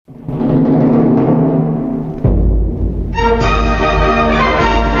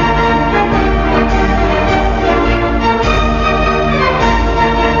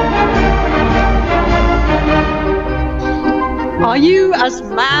as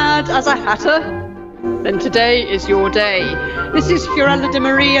mad as a hatter? Then today is your day. This is Fiorella de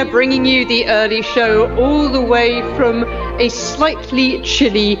Maria bringing you the early show all the way from a slightly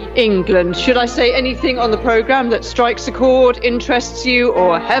chilly England. Should I say anything on the programme that strikes a chord, interests you,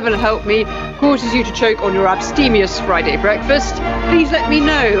 or heaven help me, causes you to choke on your abstemious Friday breakfast? Please let me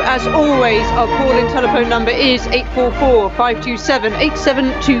know. As always, our call-in telephone number is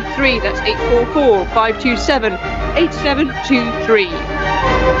 844-527-8723. That's 844-527-8723.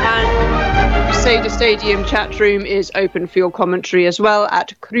 And Crusader Stadium chat room is open for your commentary as well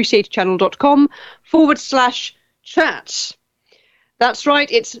at crusadechannel.com/chat. That's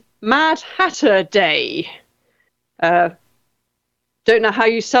right, it's Mad Hatter Day. Don't know how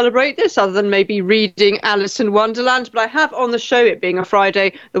you celebrate this other than maybe reading Alice in Wonderland, but I have on the show, it being a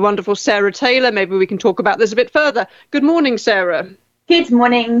Friday, the wonderful Sarah Taylor. Maybe we can talk about this a bit further. Good morning, Sarah. Good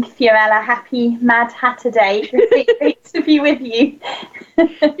morning, Fiorella. Happy Mad Hatter Day. Great to be with you.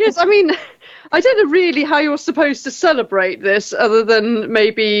 Yes, I mean, I don't know really how you're supposed to celebrate this other than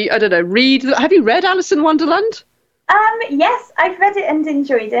maybe, I don't know, read. Have you read Alice in Wonderland? Yes, I've read it and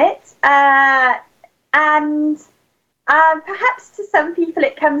enjoyed it. And perhaps to some people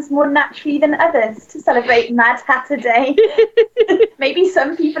it comes more naturally than others to celebrate Mad Hatter Day. Maybe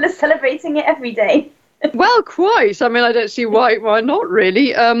some people are celebrating it every day. Well, quite. I mean, I don't see why not,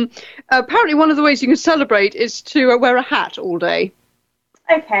 really. Apparently, one of the ways you can celebrate is to wear a hat all day.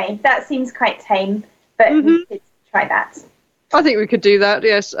 Okay, that seems quite tame, but we could try that. I think we could do that,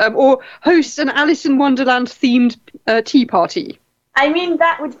 yes. Or host an Alice in Wonderland themed tea party. I mean,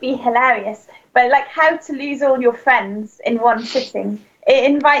 that would be hilarious. But like how to lose all your friends in one sitting.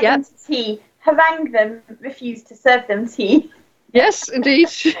 Invite them to tea, harangue them, refuse to serve them tea. Yes, indeed.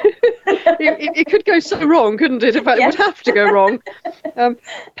 it could go so wrong, couldn't it? In fact, it would have to go wrong.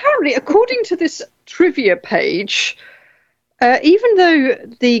 Apparently, according to this trivia page, even though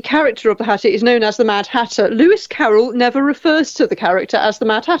the character of the Hatter is known as the Mad Hatter, Lewis Carroll never refers to the character as the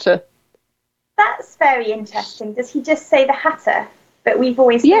Mad Hatter. That's very interesting. Does he just say the Hatter? But we've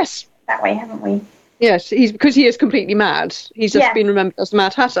always yes that way, haven't we? Yes, because he is completely mad. He's just been remembered as the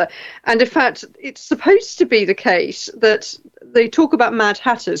Mad Hatter. And in fact, it's supposed to be the case that they talk about Mad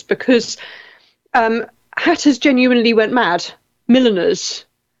Hatters because hatters genuinely went mad. Milliners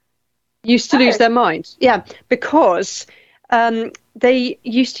used to lose their mind. Yeah, because they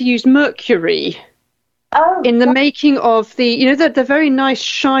used to use mercury in the making of the very nice,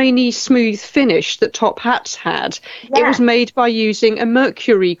 shiny, smooth finish that top hats had. Yeah. It was made by using a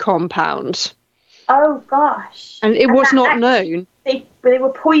mercury compound. Oh, gosh. And it was not known. They were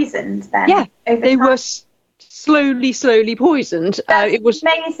poisoned then? Yeah, they were slowly poisoned. It was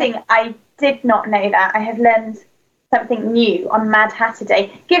amazing. I did not know that. I have learned something new on Mad Hatter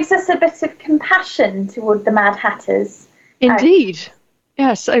Day. Gives us a bit of compassion toward the Mad Hatters. Indeed.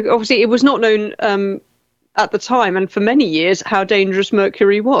 Yes, obviously it was not known at the time and for many years how dangerous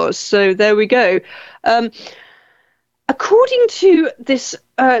mercury was. So there we go. According to this,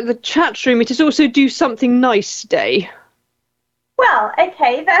 the chat room, it is also Do Something Nice Day. Well,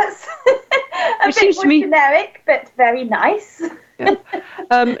 okay, that's a bit more generic, but very nice. Yeah.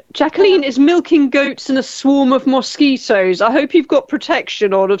 Jacqueline is milking goats in a swarm of mosquitoes. I hope you've got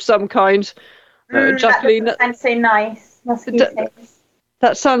protection on of some kind, Jacqueline. That doesn't sound so nice, mosquitoes.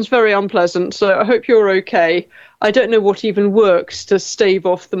 That sounds very unpleasant, so I hope you're okay. I don't know what even works to stave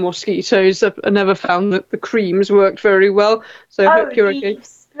off the mosquitoes. I never found that the creams worked very well, so I hope you're okay.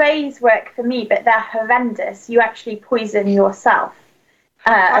 Sprays work for me, but they're horrendous. You actually poison yourself.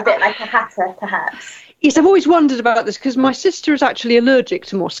 A bit like a hatter, perhaps. Yes, I've always wondered about this because my sister is actually allergic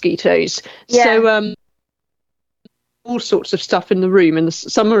to mosquitoes. Yeah. So all sorts of stuff in the room, and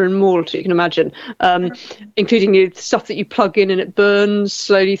some are in Malta, you can imagine, including the stuff that you plug in and it burns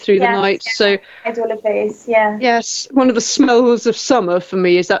slowly through the night. Yeah. So I do all of those, yeah. Yes, one of the smells of summer for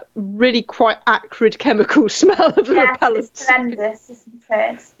me is that really quite acrid chemical smell of the repellent. It's horrendous, isn't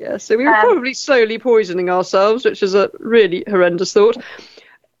it? Yeah, so we were probably slowly poisoning ourselves, which is a really horrendous thought.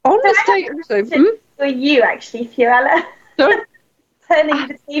 On this day, for you actually, Fiorella, turning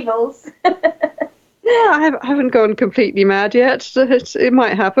the tables. Yeah, I haven't gone completely mad yet. So it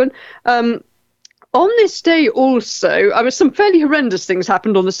might happen. On this day also, some fairly horrendous things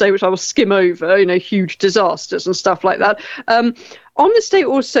happened on this day, which I will skim over, huge disasters and stuff like that. On this day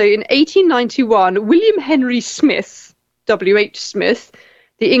also, in 1891, William Henry Smith, W.H. Smith,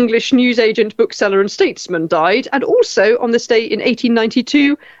 the English newsagent, bookseller and statesman, died. And also on this day in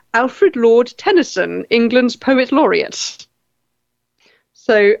 1892, Alfred Lord Tennyson, England's poet laureate.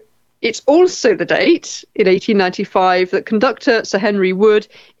 So it's also the date, in 1895, that conductor Sir Henry Wood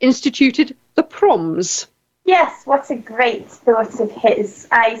instituted the proms. Yes, what a great thought of his.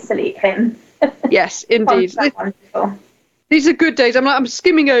 I salute him. Yes, indeed. Wonderful. These are good days. I'm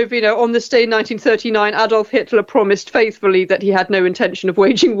skimming over, on this day in 1939, Adolf Hitler promised faithfully that he had no intention of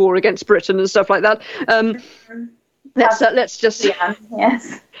waging war against Britain and stuff like that. Let's just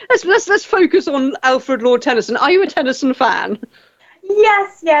yes. Let's focus on Alfred Lord Tennyson. Are you a Tennyson fan?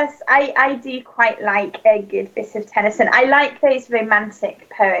 Yes, I do quite like a good bit of Tennyson. I like those romantic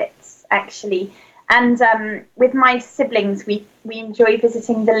poets, actually. And with my siblings, we enjoy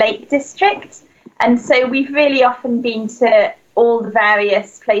visiting the Lake District. And so we've really often been to all the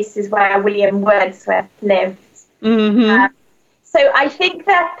various places where William Wordsworth lived. Mm-hmm. So I think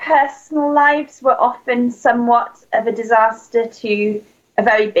their personal lives were often somewhat of a disaster to a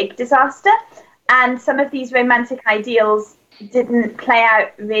very big disaster. And some of these romantic ideals didn't play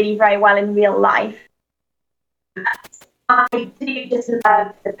out really very well in real life. I do just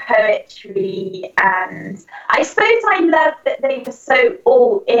love the poetry, and I suppose I love that they were so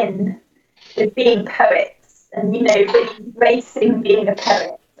all in with being poets and, really embracing being a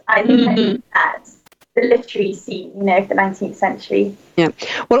poet. I think that's the literary scene, of the 19th century. Yeah.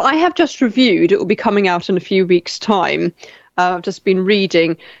 Well, I have just reviewed, it will be coming out in a few weeks' time. I've just been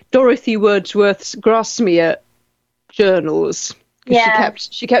reading Dorothy Wordsworth's Grasmere journals. Yeah.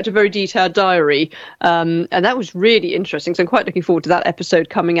 She kept a very detailed diary, and that was really interesting. So I'm quite looking forward to that episode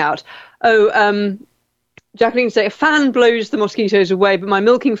coming out. Jacqueline said, a fan blows the mosquitoes away, but my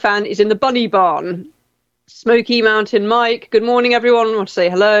milking fan is in the bunny barn. Smoky Mountain Mike, good morning, everyone. I want to say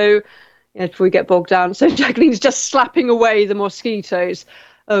hello before we get bogged down. So Jacqueline's just slapping away the mosquitoes.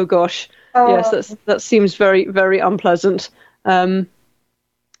 Oh, gosh. Oh. Yes, that seems very, very unpleasant.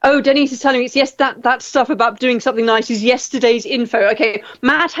 Denise is telling me, yes, that stuff about doing something nice is yesterday's info. Okay,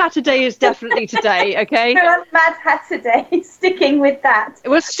 Mad Hatter Day is definitely today, okay? Mad Hatter Day, sticking with that.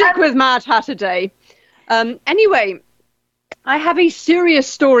 We'll stick with Mad Hatter Day. Anyway, I have a serious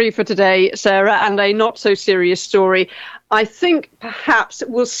story for today, Sarah, and a not-so-serious story. I think perhaps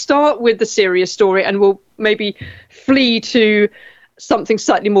we'll start with the serious story and we'll maybe flee to something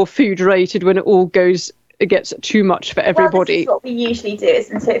slightly more food-related when it gets too much for everybody. This is what we usually do,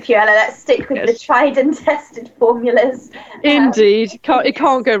 isn't it, Fiona? Let's stick with the tried and tested formulas. Indeed. It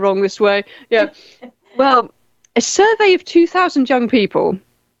can't go wrong this way. Yeah. Well, a survey of 2,000 young people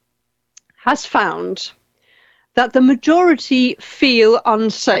has found that the majority feel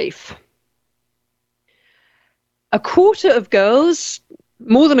unsafe. A quarter of girls,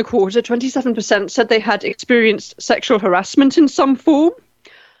 more than a quarter, 27%, said they had experienced sexual harassment in some form.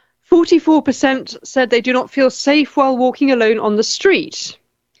 44% said they do not feel safe while walking alone on the street.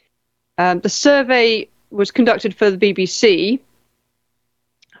 The survey was conducted for the BBC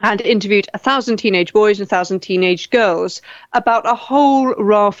and interviewed 1,000 teenage boys and 1,000 teenage girls about a whole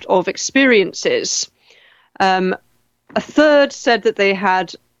raft of experiences. A third said that they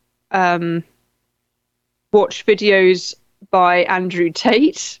had watched videos by Andrew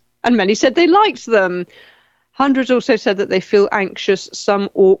Tate, and many said they liked them. Hundreds also said that they feel anxious some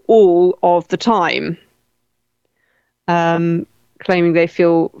or all of the time, claiming they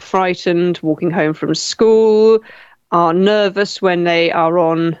feel frightened walking home from school, are nervous when they are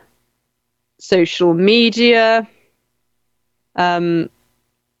on social media,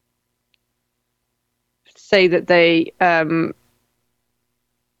 say that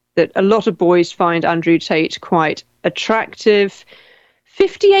that a lot of boys find Andrew Tate quite attractive.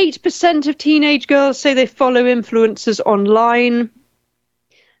 58% of teenage girls say they follow influencers online.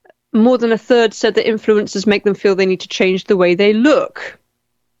 More than a third said that influencers make them feel they need to change the way they look,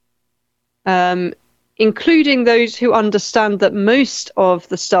 including those who understand that most of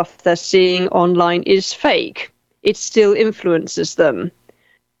the stuff they're seeing online is fake. It still influences them.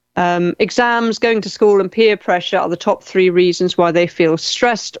 Exams, going to school, and peer pressure are the top 3 reasons why they feel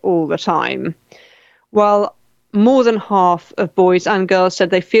stressed all the time. While more than half of boys and girls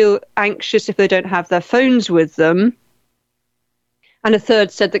said they feel anxious if they don't have their phones with them. And a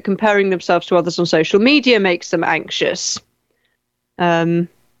third said that comparing themselves to others on social media makes them anxious. Yes,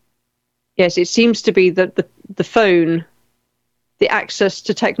 it seems to be that the phone, the access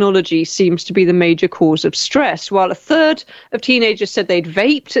to technology, seems to be the major cause of stress. While a third of teenagers said they'd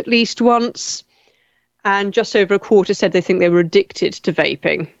vaped at least once, and just over a quarter said they think they were addicted to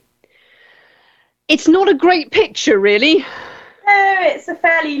vaping. It's not a great picture, really. No, it's a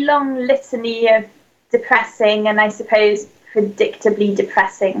fairly long litany of depressing and I suppose predictably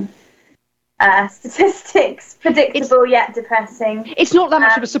depressing statistics. Predictable yet depressing. It's not that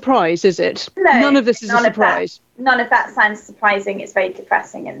much of a surprise, is it? No. None of this is a surprise. None of that sounds surprising. It's very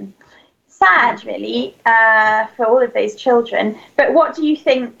depressing and sad, really, for all of those children. But what do you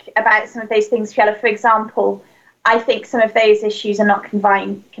think about some of those things, Fiona? For example, I think some of those issues are not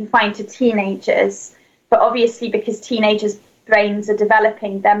confined to teenagers, but obviously because teenagers' brains are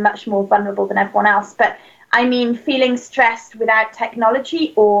developing, they're much more vulnerable than everyone else. But I mean, feeling stressed without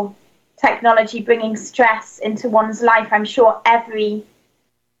technology, or technology bringing stress into one's life, I'm sure every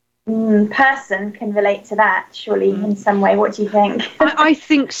person can relate to that, surely, in some way. What do you think? I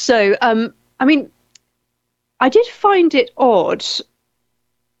think so. I mean, I did find it odd,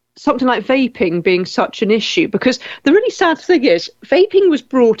 something like vaping being such an issue, because the really sad thing is vaping was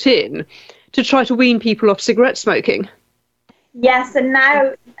brought in to try to wean people off cigarette smoking. Yes, and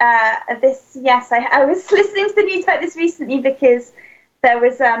now I was listening to the news about this recently, because there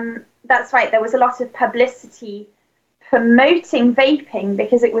was that's right, there was a lot of publicity promoting vaping,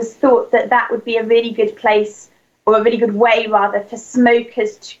 because it was thought that that would be a really good place, or a really good way rather, for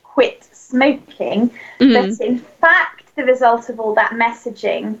smokers to quit smoking. But in fact, the result of all that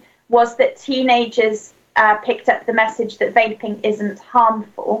messaging was that teenagers picked up the message that vaping isn't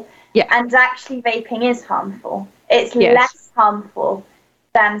harmful. Yeah. And actually vaping is harmful. It's less harmful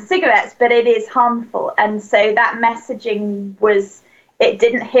than cigarettes, but it is harmful. And so that messaging it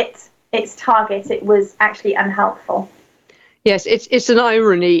didn't hit its target. It was actually unhelpful. Yes, it's an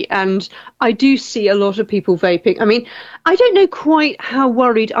irony, and I do see a lot of people vaping. I mean, I don't know quite how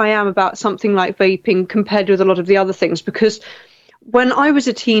worried I am about something like vaping compared with a lot of the other things, because when I was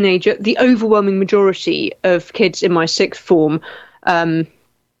a teenager, the overwhelming majority of kids in my sixth form,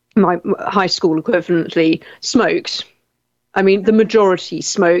 my high school equivalently, smoked. I mean, the majority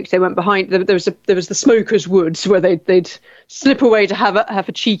smoked. They went behind. There was the smokers' woods where they'd slip away to have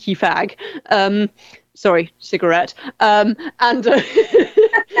a cheeky fag. Sorry, cigarette.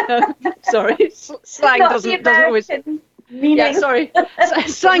 Sorry, slang doesn't always. Meaning. Yeah, sorry,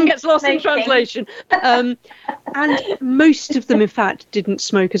 slang gets lost in translation. And most of them, in fact, didn't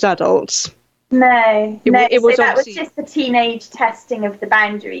smoke as adults. No. That was just the teenage testing of the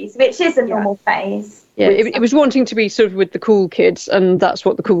boundaries, which is a normal phase. Yeah, it was wanting to be sort of with the cool kids, and that's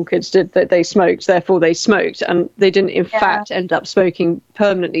what the cool kids did. That they smoked, therefore they smoked, and they didn't, in fact, end up smoking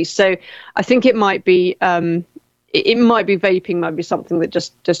permanently. So I think it might be vaping might be something that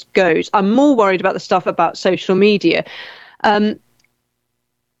just goes. I'm more worried about the stuff about social media.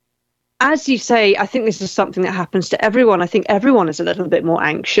 As you say, I think this is something that happens to everyone. I think everyone is a little bit more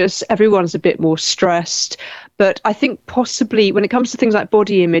anxious. Everyone's a bit more stressed. But I think possibly when it comes to things like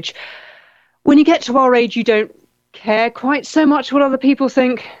body image, when you get to our age, you don't care quite so much what other people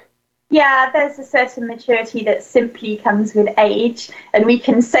think. Yeah, there's a certain maturity that simply comes with age. And we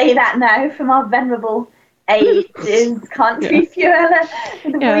can say that now from our venerable ages, can't we, Fiona?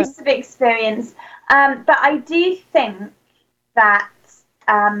 The voice of experience. But I do think that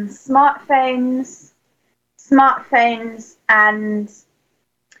smartphones and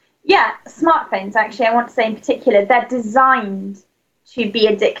smartphones, actually, I want to say in particular, they're designed to be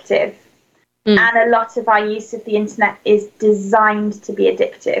addictive. And a lot of our use of the internet is designed to be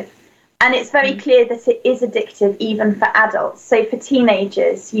addictive. And it's very clear that it is addictive even for adults. So for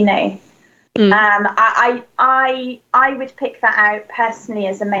teenagers, I would pick that out personally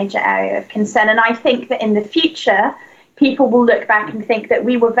as a major area of concern. And I think that in the future, people will look back and think that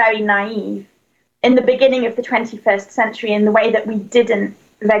we were very naive in the beginning of the 21st century in the way that we didn't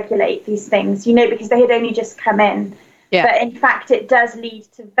regulate these things, because they had only just come in. Yeah. But in fact, it does lead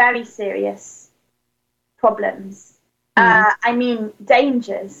to very serious problems. I mean,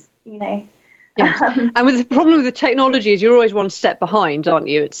 dangers, Yeah. And with the problem with the technology is you're always one step behind, aren't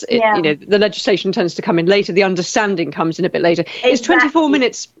you? The legislation tends to come in later. The understanding comes in a bit later. Exactly. It's 24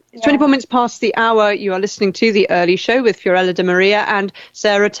 minutes. It's 24 minutes past the hour. You are listening to The Early Show with Fiorella De Maria and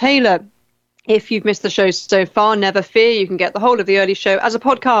Sarah Taylor. If you've missed the show so far, never fear. You can get the whole of The Early Show as a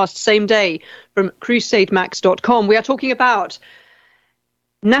podcast, same day, from crusademax.com. We are talking about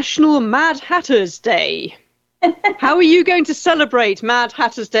National Mad Hatters Day. How are you going to celebrate Mad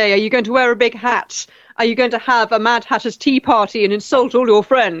Hatters Day? Are you going to wear a big hat? Are you going to have a Mad Hatter's tea party and insult all your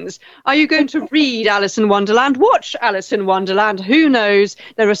friends? Are you going to read Alice in Wonderland? Watch Alice in Wonderland? Who knows?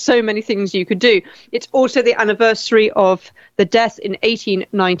 There are so many things you could do. It's also the anniversary of the death in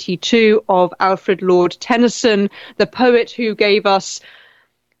 1892 of Alfred Lord Tennyson, the poet who gave us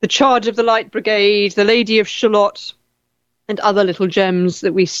The Charge of the Light Brigade, The Lady of Shalott, and other little gems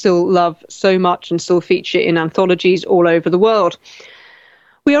that we still love so much and still feature in anthologies all over the world.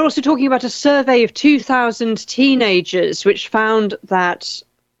 We are also talking about a survey of 2,000 teenagers, which found that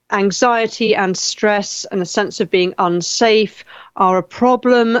anxiety and stress and a sense of being unsafe are a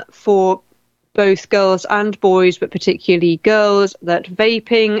problem for both girls and boys, but particularly girls, that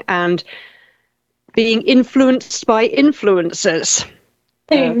vaping and being influenced by influencers.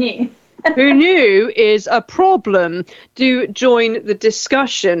 Who knew? Who knew is a problem. Do join the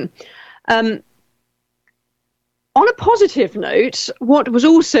discussion. On a positive note, what was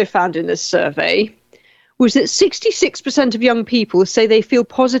also found in this survey was that 66% of young people say they feel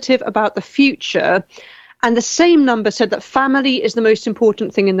positive about the future, and the same number said that family is the most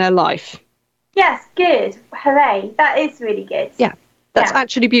important thing in their life. Yes, good. Hooray. That is really good. Yeah. That's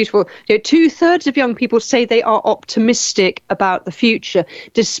actually beautiful. 2/3 of young people say they are optimistic about the future,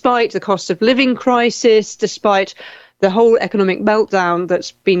 despite the cost of living crisis, despite the whole economic meltdown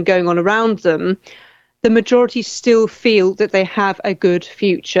that's been going on around them. The majority still feel that they have a good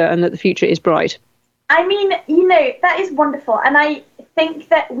future and that the future is bright. I mean, that is wonderful. And I think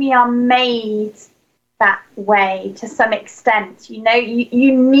that we are made that way to some extent.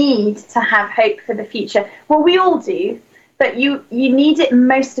 You need to have hope for the future. Well, we all do. But you need it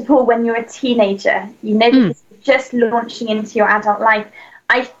most of all when you're a teenager, because you're just launching into your adult life.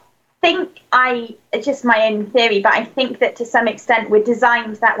 I think it's just my own theory, but I think that to some extent we're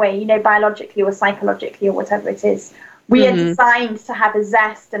designed that way, biologically or psychologically or whatever it is. We are designed to have a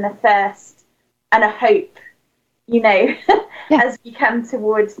zest and a thirst and a hope, as we come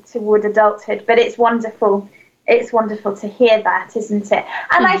toward adulthood. But it's wonderful. It's wonderful to hear that, isn't it?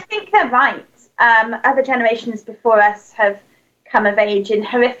 And I think they're right. Other generations before us have come of age in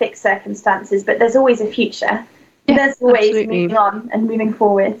horrific circumstances, but there's always a future. Yeah, there's always absolutely. moving on and moving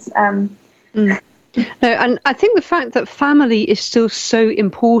forward. No, and I think the fact that family is still so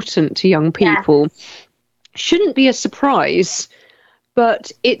important to young people shouldn't be a surprise,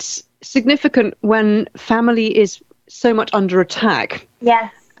 but it's significant when family is so much under attack.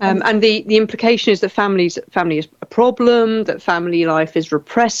 Yes. And the implication is that family is a problem, that family life is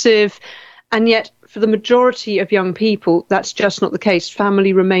repressive. And yet, for the majority of young people, that's just not the case.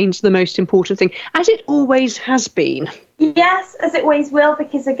 Family remains the most important thing, as it always has been. Yes, as it always will,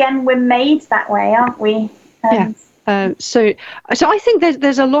 because, again, we're made that way, aren't we? So I think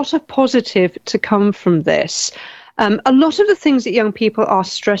there's a lot of positive to come from this. A lot of the things that young people are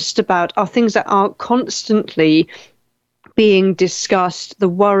stressed about are things that are constantly being discussed. The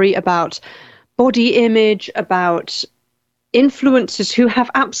worry about body image, about influencers who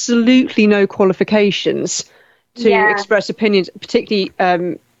have absolutely no qualifications to express opinions, particularly,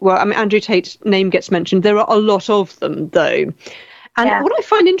 Andrew Tate's name gets mentioned. There are a lot of them, though. And what I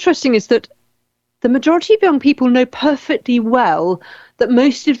find interesting is that the majority of young people know perfectly well that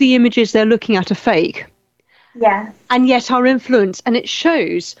most of the images they're looking at are fake. Yeah. And yet are influenced. And it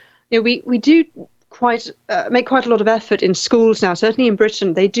shows, we do make quite a lot of effort in schools now, certainly in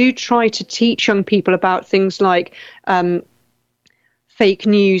Britain. They do try to teach young people about things like fake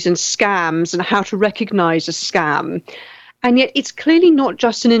news and scams and how to recognize a scam. And yet it's clearly not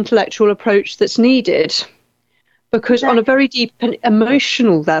just an intellectual approach that's needed, because on a very deep and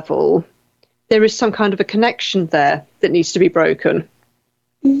emotional level, there is some kind of a connection there that needs to be broken.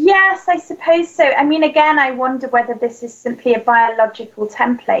 Yes, I suppose so. I mean, again, I wonder whether this is simply a biological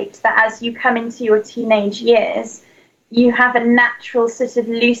template, that as you come into your teenage years, you have a natural sort of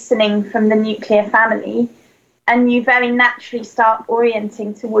loosening from the nuclear family, and you very naturally start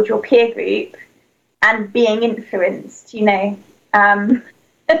orienting toward your peer group and being influenced,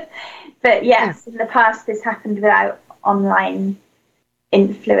 But yes, in the past, this happened without online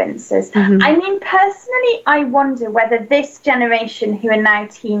influencers. Mm-hmm. I mean, personally, I wonder whether this generation who are now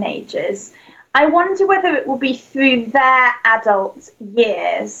teenagers, I wonder whether it will be through their adult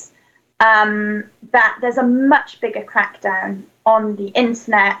years that there's a much bigger crackdown on the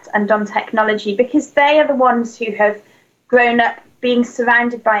internet and on technology, because they are the ones who have grown up being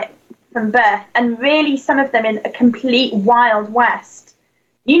surrounded by it from birth, and really some of them in a complete wild west,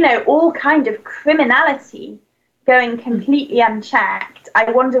 all kind of criminality going completely unchecked.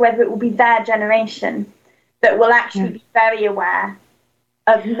 I wonder whether it will be their generation that will actually be very aware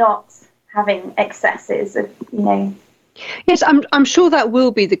of not having excesses of, Yes, I'm sure that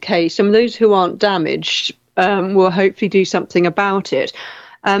will be the case. And those who aren't damaged will hopefully do something about it.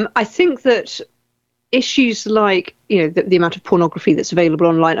 I think that issues like, the amount of pornography that's available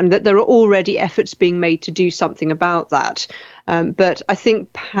online, and that there are already efforts being made to do something about that. But I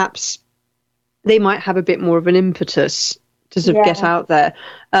think perhaps they might have a bit more of an impetus to sort of get out there.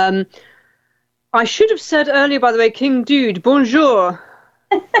 I should have said earlier, by the way, King Dude, bonjour.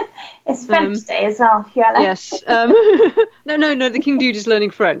 It's French Day as well, Fiona. Yes. No, the King Dude is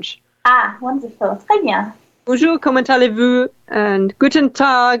learning French. Ah, wonderful. Très bien. Bonjour, comment allez-vous? And guten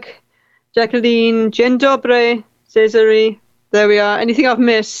Tag, Jacqueline, dzień dobry, Cesare. There we are. Anything I've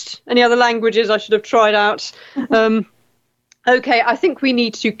missed? Any other languages I should have tried out? Okay, I think we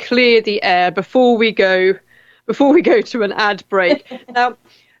need to clear the air before we go to an ad break. Now,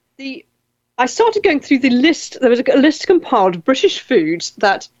 I started going through the list. There was a list compiled of British foods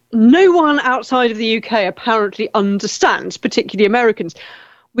that no one outside of the UK apparently understands, particularly Americans.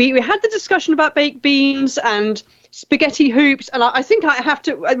 We had the discussion about baked beans and spaghetti hoops, and I think we have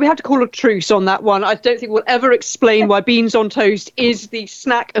to call a truce on that one. I don't think we'll ever explain why beans on toast is the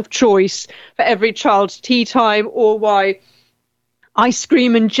snack of choice for every child's tea time, or why ice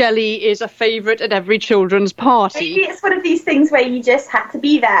cream and jelly is a favourite at every children's party. Maybe it's one of these things where you just have to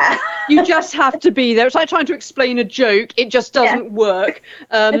be there. You just have to be there. It's like trying to explain a joke. It just doesn't work.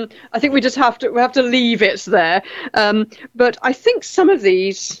 I think we have to leave it there. But I think some of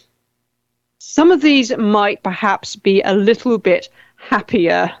these might perhaps be a little bit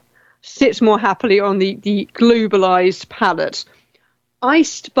happier, sit more happily on the globalised palate.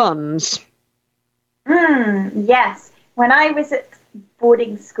 Iced buns. Yes. When I was at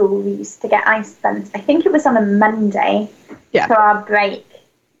boarding school, we used to get iced buns. I think it was on a Monday for our break.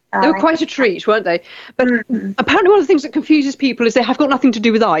 They were quite a treat, weren't they? But apparently one of the things that confuses people is they have got nothing to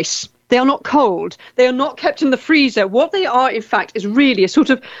do with ice. They are not cold. They are not kept in the freezer. What they are, in fact, is really a sort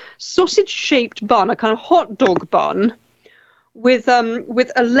of sausage-shaped bun, a kind of hot dog bun, with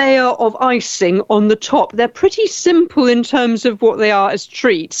a layer of icing on the top. They're pretty simple in terms of what they are as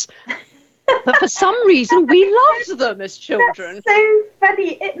treats. But for some reason, we loved them as children. That's so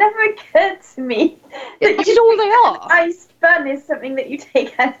funny. It never occurred to me. That is all they are. An iced bun is something that you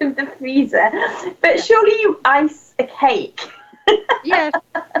take out of the freezer. But surely you ice a cake. Yeah.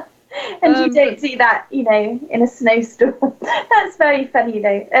 And you don't do that, in a snowstorm. That's very funny,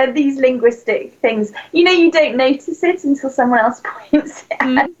 though. These linguistic things. You don't notice it until someone else points it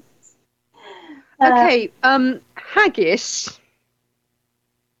out. Okay, haggis.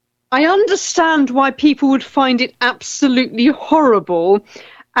 I understand why people would find it absolutely horrible,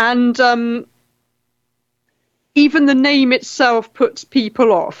 and even the name itself puts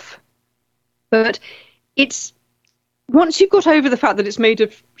people off. But once you've got over the fact that it's made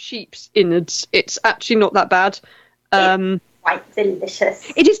of sheep's innards, it's actually not that bad. It's quite delicious.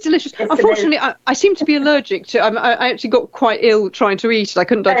 It is delicious. Unfortunately, I seem to be allergic to. I actually got quite ill trying to eat it. I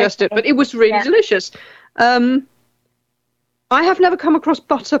couldn't digest it, but it was really delicious. I have never come across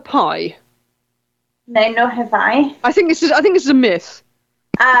butter pie. No, nor have I. I think this is a myth.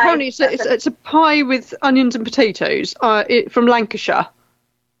 Apparently, it's a pie with onions and potatoes. From Lancashire.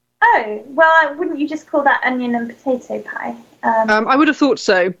 Oh, well, wouldn't you just call that onion and potato pie? I would have thought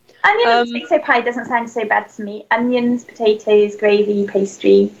so. Onion and potato pie doesn't sound so bad to me. Onions, potatoes, gravy,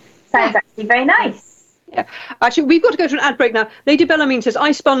 pastry sounds actually very nice. Yeah. Actually, we've got to go to an ad break now. Lady Bellarmine says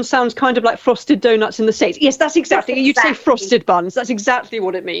ice buns sounds kind of like frosted donuts in the States. Yes, that's exactly. You'd say frosted buns. That's exactly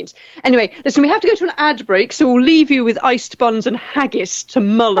what it means. Anyway, listen, we have to go to an ad break, so we'll leave you with iced buns and haggis to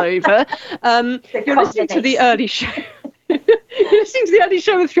mull over. You're listening to The Early Show. You're listening to The Early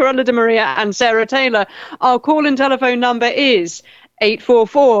Show with Fiorella De Maria and Sarah Taylor. Our call-in telephone number is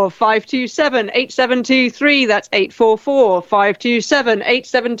 844-527-8723. That's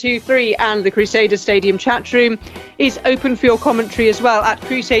 844-527-8723. And the Crusader Stadium chat room is open for your commentary as well at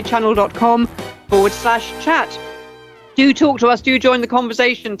crusadechannel.com/chat. Do talk to us. Do join the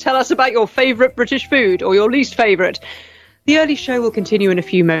conversation. Tell us about your favourite British food or your least favourite. The Early Show will continue in a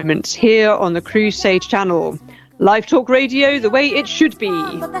few moments here on the Crusade Channel. Live talk radio the way it should be.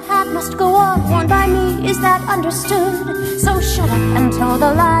 But the hat must go on, worn by me, is that understood? So shut up and toe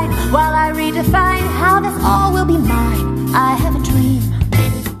the line while I redefine how this all will be mine. I have a dream.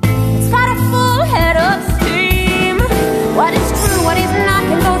 It's got a full head of steam. What is true, what is not,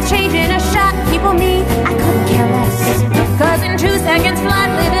 can both change in a shot. People mean I couldn't care less. 'Cause in 2 seconds flat,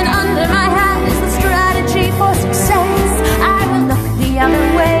 living under my hat is the strategy for success. I will look the other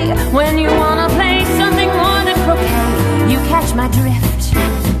way when you wanna play something more than croquet. You catch my drift,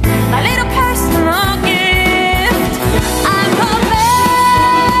 my little personal gift. I'm a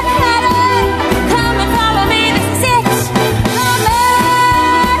Mad Hatter. Come and follow me, this is it. The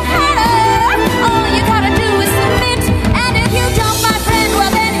Mad Hatter. All you gotta do is submit, and if you don't, my friend,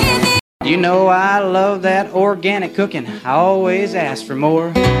 well then in the... You know I love that organic cooking. I always ask for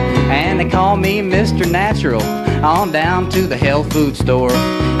more. And they call me Mr. Natural, on down to the health food store.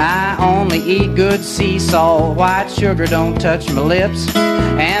 I only eat good sea salt, white sugar don't touch my lips.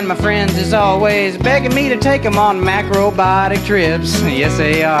 And my friends is always begging me to take them on macrobiotic trips. Yes,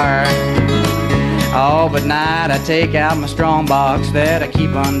 they are. Oh, but night I take out my strong box that I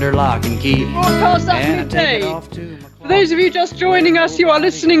keep under lock and key. Broadcast that and I take it midday. off to my For those of you just joining us, you are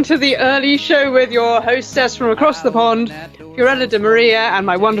listening to The Early Show with your hostess from across the pond, Fiorella de Maria, and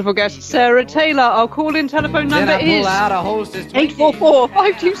my wonderful guest, Sarah Taylor. Our call-in telephone number is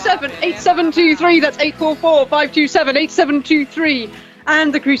 844-527-8723. That's 844-527-8723.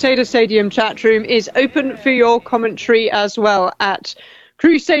 And the Crusader Stadium chat room is open for your commentary as well at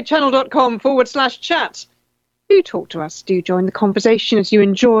crusadechannel.com/chat. Do talk to us. Do join the conversation as you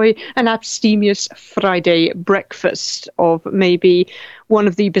enjoy an abstemious Friday breakfast of maybe one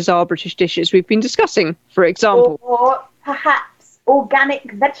of the bizarre British dishes we've been discussing, for example. Or perhaps organic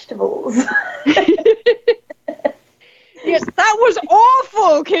vegetables. Yes, that was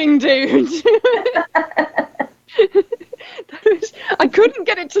awful, King Dude. I couldn't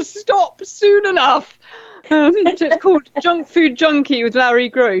get it to stop soon enough. So it's called Junk Food Junkie with Larry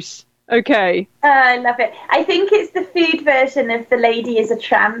Gross. Okay. I love it. I think it's the food version of The Lady is a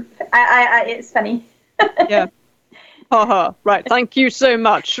Tramp. It's funny. Yeah. Haha. Right. Thank you so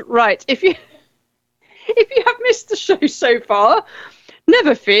much. Right. If you have missed the show so far,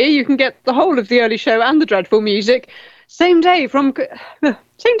 never fear. You can get the whole of the early show and the dreadful music same day as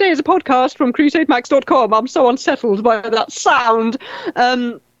a podcast from crusademax.com. I'm so unsettled by that sound.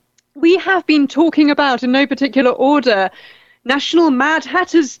 We have been talking about, in no particular order, National Mad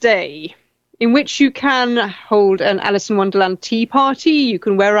Hatters Day, in which you can hold an Alice in Wonderland tea party, you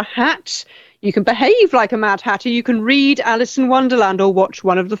can wear a hat, you can behave like a Mad Hatter, you can read Alice in Wonderland or watch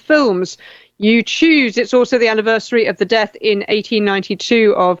one of the films. You choose. It's also the anniversary of the death in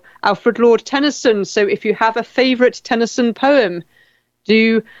 1892 of Alfred Lord Tennyson. So if you have a favourite Tennyson poem,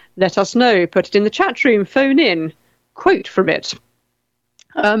 do let us know. Put it in the chat room, phone in, quote from it.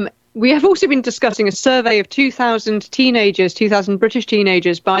 We have also been discussing a survey of 2,000 British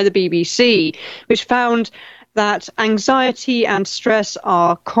teenagers by the BBC, which found that anxiety and stress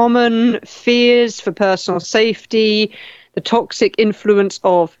are common fears for personal safety, the toxic influence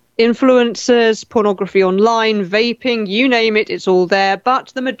of influencers, pornography online, vaping, you name it, it's all there.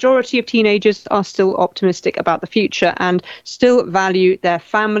 But the majority of teenagers are still optimistic about the future and still value their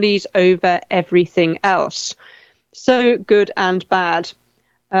families over everything else. So good and bad.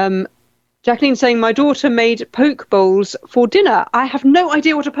 Jacqueline saying, my daughter made poke bowls for dinner. I have no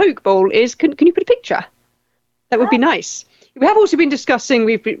idea what a poke bowl is. Can you put a picture? That would be nice. We have also been discussing,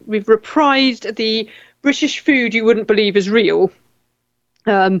 we've reprised the British food you wouldn't believe is real,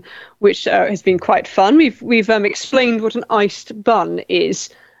 which has been quite fun. We've explained what an iced bun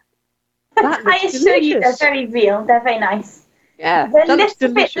is. I assure you, they're very real. They're very nice. Yeah, they're a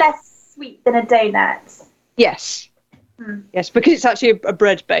little bit less sweet than a donut. Yes. Yes, because it's actually a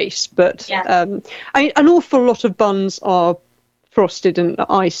bread base, but yeah. An awful lot of buns are frosted and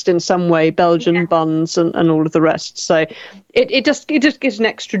iced in some way, Belgian buns and all of the rest. So it just gives an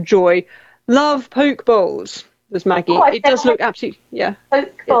extra joy. Love poke bowls, there's Maggie. It does look absolutely,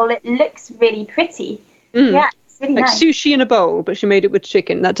 poke bowl, it looks really pretty. Yeah, it's really like nice. Sushi in a bowl, but she made it with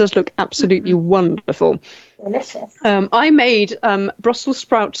chicken. That does look absolutely wonderful. Delicious. I made Brussels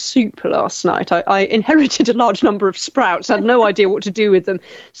sprout soup last night. I inherited a large number of sprouts. I had no idea what to do with them.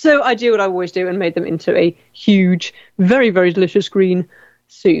 So I do what I always do and made them into a huge, very, very delicious green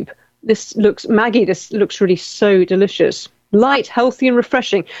soup. This looks really so delicious. Light, healthy and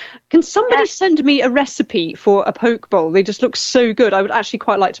refreshing. Can somebody send me a recipe for a poke bowl? They just look so good. I would actually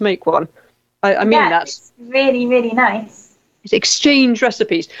quite like to make one. I mean that's really, really nice. Exchange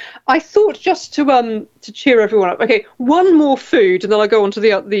recipes. I thought just to cheer everyone up. Okay, one more food, and then I'll go on to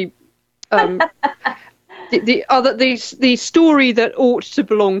the story that ought to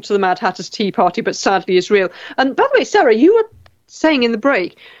belong to the Mad Hatter's Tea Party, but sadly is real. And by the way, Sarah, you were saying in the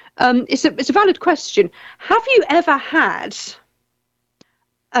break, it's a valid question. Have you ever had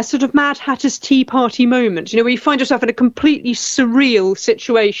a sort of Mad Hatter's Tea Party moment, where you find yourself in a completely surreal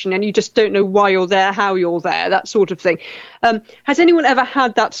situation and you just don't know why you're there, how you're there, that sort of thing? Has anyone ever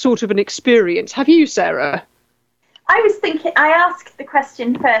had that sort of an experience? Have you, Sarah? I was thinking, I asked the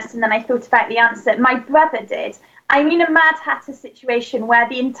question first and then I thought about the answer. My brother did. I mean, a Mad Hatter situation where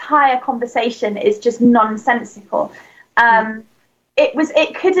the entire conversation is just nonsensical.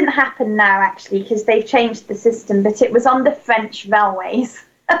 It couldn't happen now, actually, because they've changed the system, but it was on the French railways.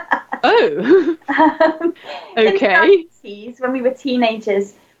 Oh, okay. In the 90s, when we were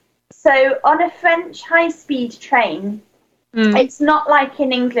teenagers. So on a French high-speed train, it's not like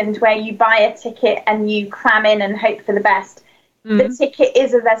in England where you buy a ticket and you cram in and hope for the best. The ticket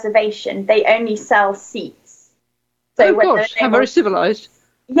is a reservation. They only sell seats. So gosh, how very civilised.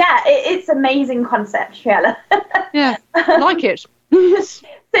 Yeah, it's amazing concept, Fiorella. Yeah, I like it.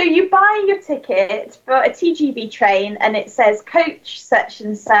 So you buy your ticket for a TGV train and it says coach such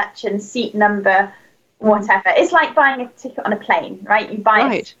and such and seat number whatever. It's like buying a ticket on a plane, right? You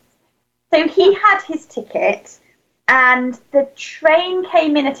buy it. So he had his ticket, and the train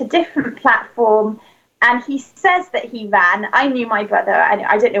came in at a different platform, and he says that he ran. I knew my brother.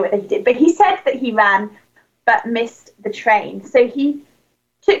 I don't know whether he did, but he said that he ran but missed the train. So he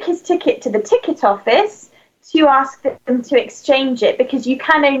took his ticket to the ticket office to ask them to exchange it, because you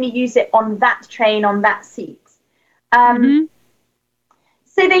can only use it on that train, on that seat.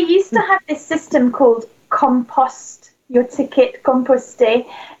 So they used to have this system called compost your ticket, composter.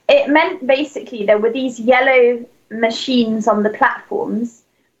 It meant basically there were these yellow machines on the platforms,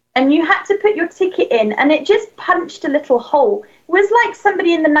 and you had to put your ticket in, and it just punched a little hole. It was like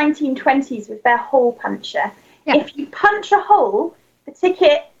somebody in the 1920s with their hole puncher. Yeah. If you punch a hole, the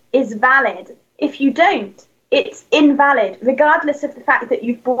ticket is valid. If you don't, it's invalid, regardless of the fact that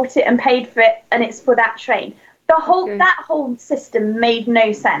you've bought it and paid for it and it's for that train. That whole system made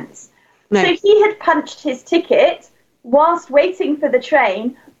no sense. No. So he had punched his ticket whilst waiting for the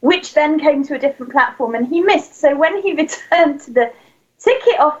train, which then came to a different platform, and he missed. So when he returned to the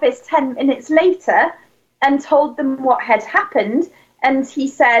ticket office 10 minutes later and told them what had happened, and he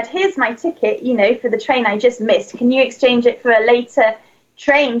said, here's my ticket, for the train I just missed. Can you exchange it for a later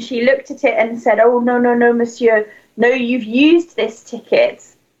train? She looked at it and said, oh, no, monsieur. No, you've used this ticket.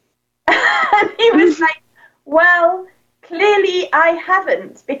 And he was like, well, clearly I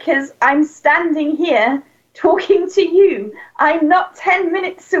haven't, because I'm standing here talking to you. I'm not 10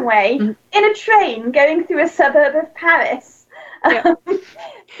 minutes away in a train going through a suburb of Paris. Yeah.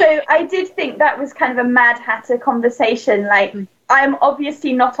 So I did think that was kind of a Mad Hatter conversation. Like, I'm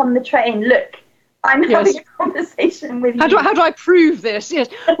obviously not on the train. Look, I'm having a conversation with you. How do I prove this? Yes.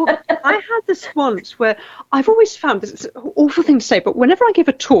 Well, I had this once where I've always found this, it's an awful thing to say, but whenever I give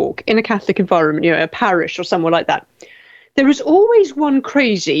a talk in a Catholic environment, a parish or somewhere like that, there is always one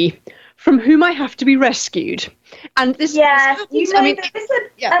crazy from whom I have to be rescued. And this happens, there's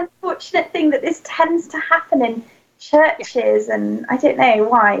an unfortunate thing that this tends to happen in churches, and I don't know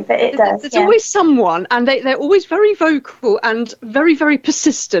why, but it does. There's always someone, and they're always very vocal and very, very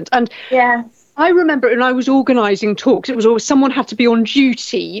persistent. And I remember when I was organising talks, it was always someone had to be on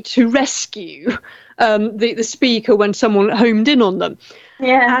duty to rescue the speaker when someone homed in on them.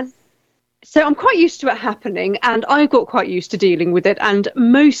 Yeah. And so I'm quite used to it happening, and I got quite used to dealing with it. And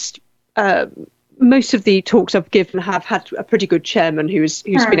most of the talks I've given have had a pretty good chairman who's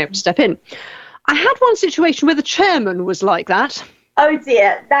been able to step in. I had one situation where the chairman was like that. Oh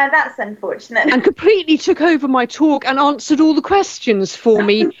dear, that's unfortunate. And completely took over my talk and answered all the questions for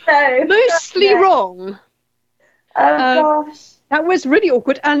me, mostly wrong. Oh gosh. That was really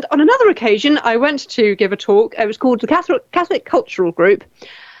awkward. And on another occasion, I went to give a talk. It was called the Catholic Cultural Group.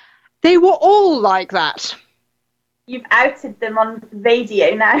 They were all like that. You've outed them on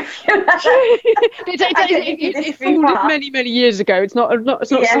radio now. It's from many years ago. It's not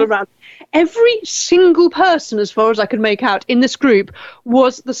still around. Every single person, as far as I could make out, in this group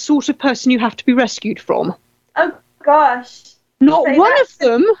was the sort of person you have to be rescued from. Oh gosh! Not one of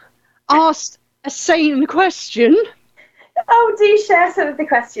them asked a sane question. Oh, do share some of the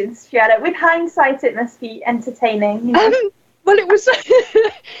questions, Fiona. With hindsight, it must be entertaining. Well, it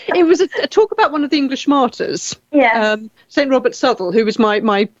was a talk about one of the English martyrs. Yes. St. Robert Southwell, who was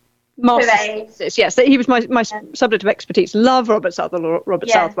my master's thesis. Yes, he was my subject of expertise. Love Robert Southwell.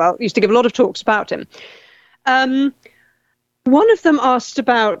 Southwell. Used to give a lot of talks about him. One of them asked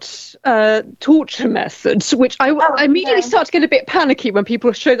about torture methods, which I immediately started to get a bit panicky when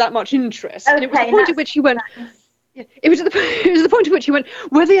people show that much interest. Okay, and it was the point at which he went. Yeah, it was the point at which he went,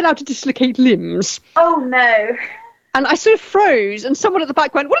 were they allowed to dislocate limbs? Oh no. And I sort of froze, and someone at the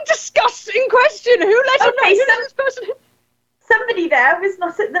back went, what a disgusting question! Who let him know? Who let this person? Somebody there was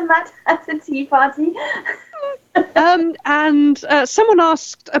not at the Mad Hatter Tea Party. And someone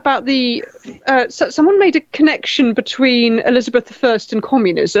asked about someone made a connection between Elizabeth I and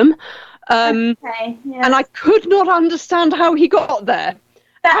communism. And I could not understand how he got there.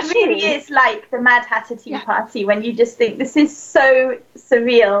 That really is like the Mad Hatter Tea Party, when you just think this is so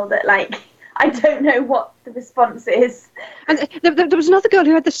surreal that, like, I don't know what the response is. And there was another girl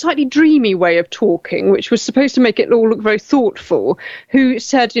who had this slightly dreamy way of talking, which was supposed to make it all look very thoughtful, who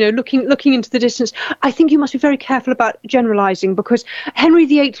said, looking into the distance, I think you must be very careful about generalising, because Henry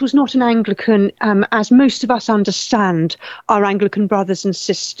VIII was not an Anglican, as most of us understand our Anglican brothers and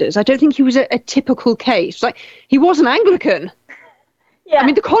sisters. I don't think he was a typical case. Like, he was an Anglican. I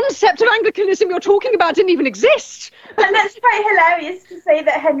mean, the concept of Anglicanism you're talking about didn't even exist. And that's quite hilarious to say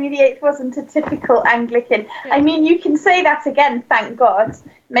that Henry VIII wasn't a typical Anglican. Yeah. I mean, you can say that again, thank God.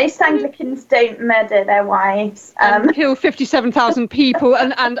 Most Anglicans don't murder their wives. And kill 57,000 people.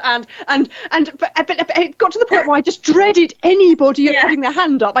 But it got to the point where I just dreaded anybody putting their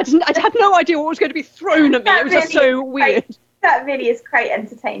hand up. I had no idea what was going to be thrown at me. It was just so weird. That really is quite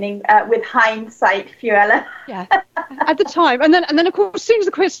entertaining with hindsight, Fiorella. Yeah, at the time. And then of course, as soon as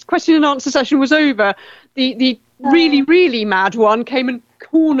the question and answer session was over, the really, really mad one came and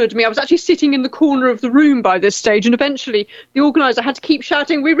cornered me. I was actually sitting in the corner of the room by this stage, and eventually the organiser had to keep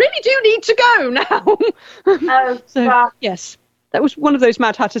shouting, "We really do need to go now." Oh, so, wow. Yes, that was one of those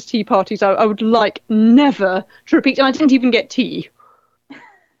Mad Hatter's tea parties I would like never to repeat, and I didn't even get tea.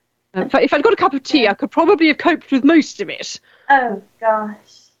 If I'd got a cup of tea, I could probably have coped with most of it. Oh,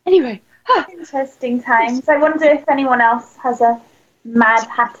 gosh. Anyway. Interesting times. I wonder if anyone else has a Mad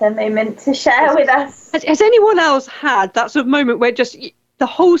Hatter moment to share with us. Has anyone else had that sort of moment where just the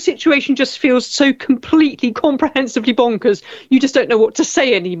whole situation just feels so completely, comprehensively bonkers, you just don't know what to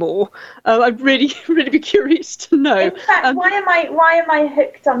say anymore? I'd really, really be curious to know. In fact, why am I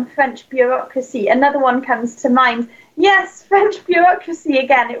hooked on French bureaucracy? Another one comes to mind. Yes, French bureaucracy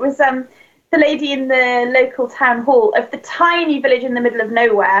again. It was the lady in the local town hall of the tiny village in the middle of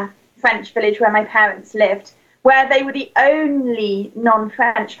nowhere, French village where my parents lived, where they were the only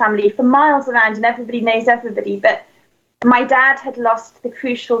non-French family for miles around, and everybody knows everybody. But my dad had lost the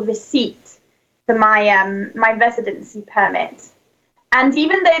crucial receipt for my my residency permit. And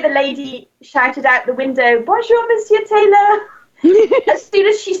even though the lady shouted out the window, "Bonjour, Monsieur Taylor," as soon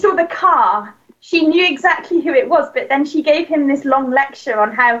as she saw the car, she knew exactly who it was, but then she gave him this long lecture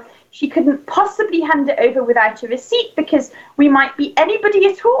on how she couldn't possibly hand it over without a receipt because we might be anybody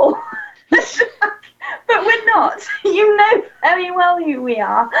at all. But we're not. You know very well who we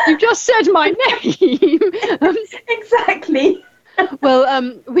are. You just said my name. Exactly. Well,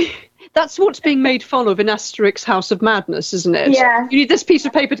 that's what's being made fun of in Asterix House of Madness, isn't it? Yeah. You need this piece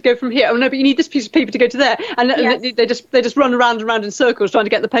of paper to go from here. Oh no, but you need this piece of paper to go to there, and they just run around and around in circles trying to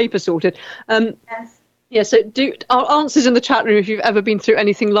get the paper sorted. Yes. Yeah. So our answers in the chat room if you've ever been through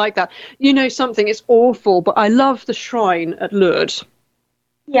anything like that. You know something, it's awful, but I love the shrine at Lourdes.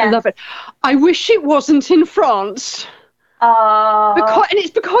 Yeah. I love it. I wish it wasn't in France. And it's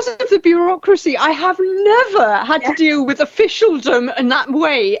because of the bureaucracy. I have never had to deal with officialdom in that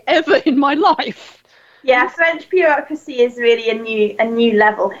way ever in my life. Yeah, French bureaucracy is really a new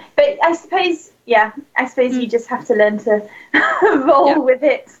level. But I suppose you just have to learn to roll with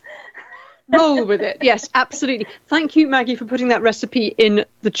it. Roll with it. Yes, absolutely. Thank you, Maggie, for putting that recipe in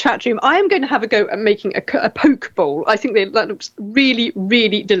the chat room. I am going to have a go at making a poke bowl. I think that looks really,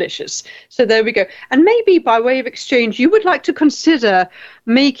 really delicious. So there we go. And maybe by way of exchange, you would like to consider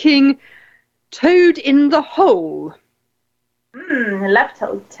making toad in the hole. I love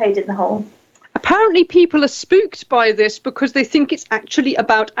toad in the hole. Apparently people are spooked by this because they think it's actually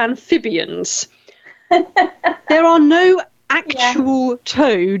about amphibians. There are no actual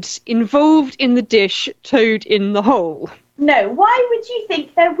toads involved in the dish toad in the hole. No, why would you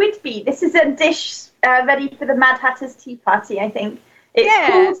think there would be? This is a dish ready for the Mad Hatter's tea party, I think.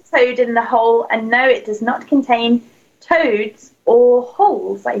 It's called toad in the hole, and no, it does not contain toads or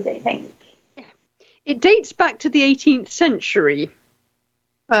holes, I don't think. It dates back to the 18th century,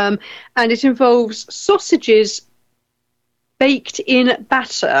 and it involves sausages baked in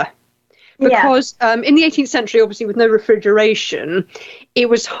batter. Because in the 18th century, obviously, with no refrigeration, it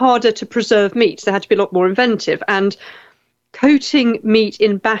was harder to preserve meat. They had to be a lot more inventive. And coating meat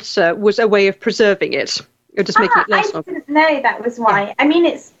in batter was a way of preserving it. Or just making it less. I didn't know that was why. Yeah. I mean,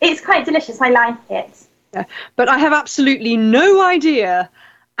 it's quite delicious. I like it. Yeah. But I have absolutely no idea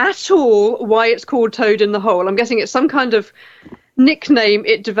at all why it's called toad in the hole. I'm guessing it's some kind of nickname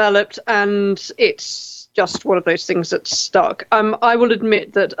it developed, and it's just one of those things that's stuck. I will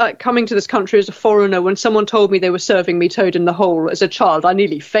admit that coming to this country as a foreigner, when someone told me they were serving me toad in the hole as a child, I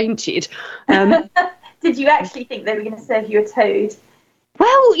nearly fainted. Did you actually think they were going to serve you a toad? Well,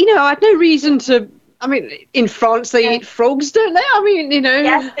 I had no reason to. I mean, in France they eat frogs, don't they? I mean,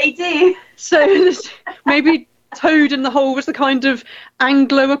 Yes, they do. So maybe toad in the hole was the kind of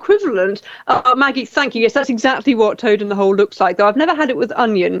Anglo equivalent. Maggie, thank you. Yes, that's exactly what toad in the hole looks like, though I've never had it with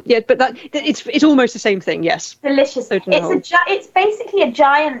onion yet, but it's almost the same thing. Yes, delicious. It's basically a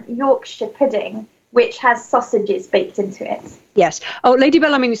giant Yorkshire pudding which has sausages baked into it. Yes. Oh, Lady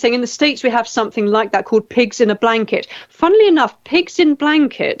Bellarmine is saying in the States we have something like that called pigs in a blanket. Funnily enough, pigs in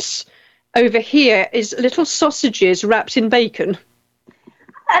blankets over here is little sausages wrapped in bacon.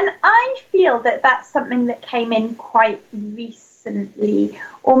 And I feel that that's something that came in quite recently. recently,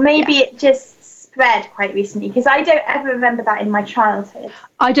 or maybe it just spread quite recently, because I don't ever remember that in my childhood.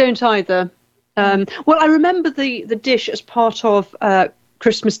 I don't either. Well, I remember the dish as part of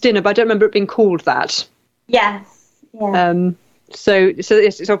Christmas dinner, but I don't remember it being called that. Yes. Yeah. So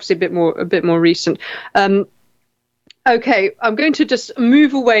it's obviously a bit more recent. Okay, I'm going to just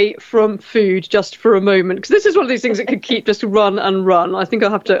move away from food just for a moment, because this is one of these things that could keep just run and run. I think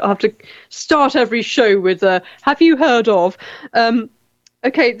I'll have to start every show with have you heard of?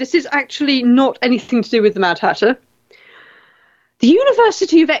 Okay, this is actually not anything to do with the Mad Hatter. The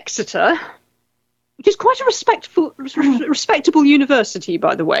University of Exeter, which is quite a respectable university,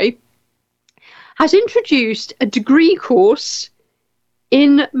 by the way, has introduced a degree course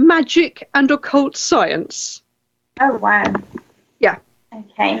in magic and occult science. Oh, wow. Yeah.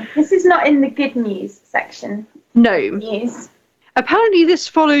 Okay. This is not in the good news section. No. News. Apparently this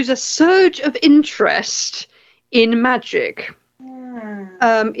follows a surge of interest in magic.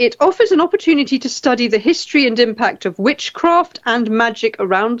 It offers an opportunity to study the history and impact of witchcraft and magic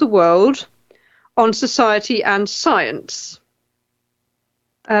around the world on society and science.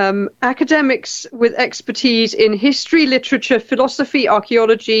 Academics with expertise in history, literature, philosophy,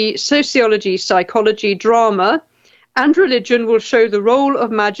 archaeology, sociology, psychology, drama, and religion will show the role of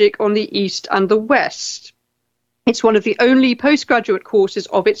magic on the East and the West. It's one of the only postgraduate courses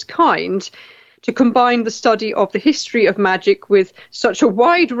of its kind to combine the study of the history of magic with such a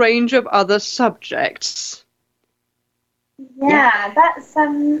wide range of other subjects. Yeah, that's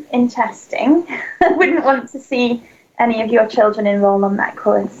interesting. I wouldn't want to see any of your children enroll on that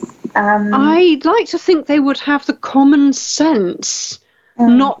course. I'd like to think they would have the common sense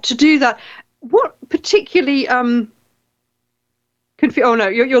not to do that. What particularly oh no,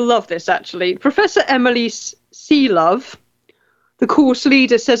 you'll love this actually. Professor Emily Seelove, the course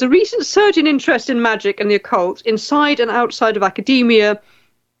leader, says a recent surge in interest in magic and the occult inside and outside of academia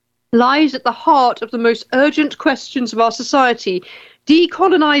lies at the heart of the most urgent questions of our society.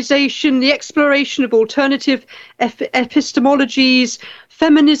 Decolonization, the exploration of alternative epistemologies,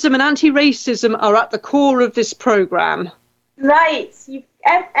 feminism and anti-racism are at the core of this program. Right.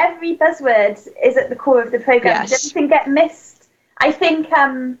 Every buzzword is at the core of the program. Yes. Did anything get missed? I think...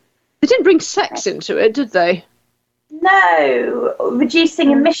 They didn't bring sex into it, did they? No. Reducing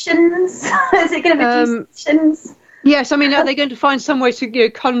emissions? Is it going to reduce emissions? Yes, I mean, are they going to find some way to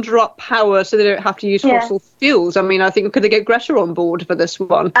conjure up power so they don't have to use fossil fuels? I mean, I think, could they get Greta on board for this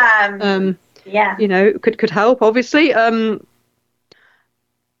one? Yeah. You know, could help, obviously. Yeah,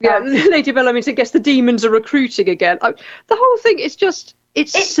 Lady Bell, I mean, I guess the demons are recruiting again. The whole thing is just,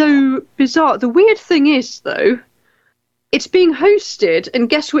 it's so bizarre. The weird thing is, though, it's being hosted in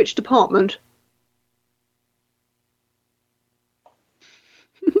guess which department?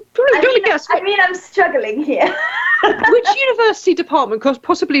 I mean, I'm struggling here. Which university department could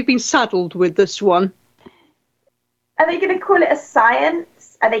possibly have been saddled with this one? Are they going to call it a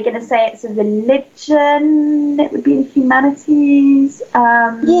science? Are they going to say it's a religion? It would be the humanities.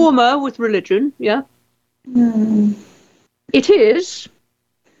 Warmer with religion, yeah. It is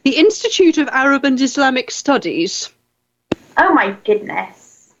the Institute of Arab and Islamic Studies. Oh my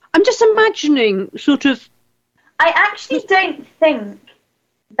goodness. I'm just imagining sort of... I actually don't think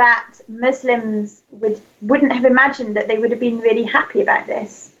that Muslims wouldn't have imagined that they would have been really happy about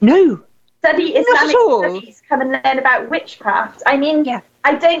this. No. Study Islamic studies, come and learn about witchcraft. I mean,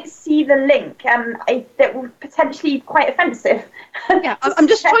 I don't see the link. That would potentially quite offensive. Yeah, I'm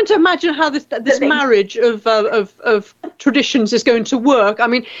just trying to imagine how this marriage of traditions is going to work. I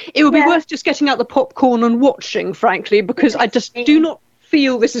mean, it would be worth just getting out the popcorn and watching, frankly, because I just do not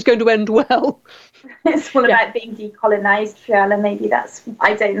feel this is going to end well. It's all about being decolonised, Fiona. Maybe that's,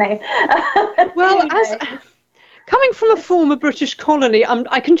 I don't know. Well, coming from a former British colony,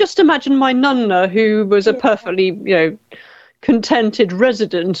 I can just imagine my nonna, who was a perfectly, contented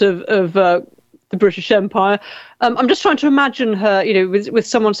resident of the British Empire. I'm just trying to imagine her, with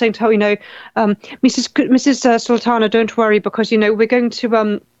someone saying to her, Mrs. Sultana, don't worry, because, we're going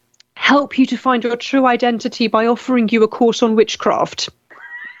to help you to find your true identity by offering you a course on witchcraft.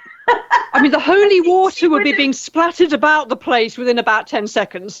 I mean, the holy water would be being splattered about the place within about 10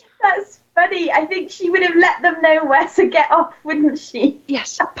 seconds. That's funny. I think she would have let them know where to get off, wouldn't she?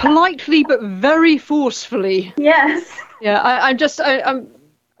 Yes, politely but very forcefully. Yes. Yeah, I'm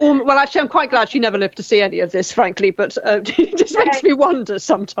quite glad she never lived to see any of this, frankly, but it just makes me wonder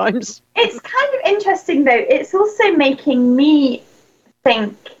sometimes. It's kind of interesting, though. It's also making me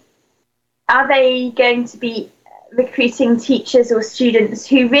think, are they going to be recruiting teachers or students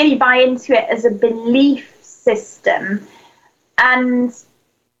who really buy into it as a belief system? And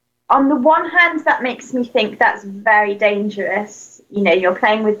on the one hand, that makes me think that's very dangerous. You know, you're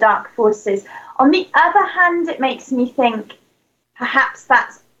playing with dark forces. On the other hand, it makes me think perhaps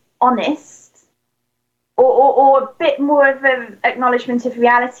that's honest, or a bit more of an acknowledgement of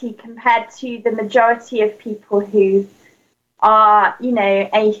reality compared to the majority of people who are, you know,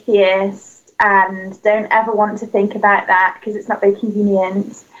 atheists and don't ever want to think about that because it's not very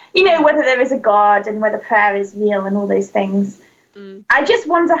convenient. You know, whether there is a God and whether prayer is real and all those things. I just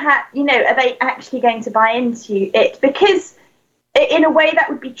wonder how, you know, are they actually going to buy into it? Because in a way that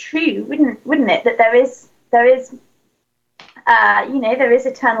would be true, wouldn't it? That there is, you know, there is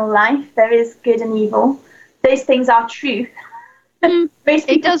eternal life, there is good and evil. Those things are true. Most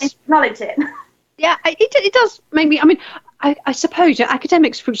people don't acknowledge it. Yeah, it does make me. I mean, I suppose, you know,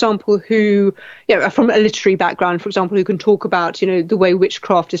 academics, for example, who, you know, are from a literary background, for example, who can talk about, you know, the way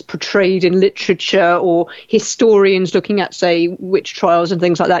witchcraft is portrayed in literature, or historians looking at, say, witch trials and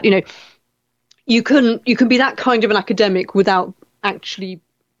things like that. You know, you can be that kind of an academic without actually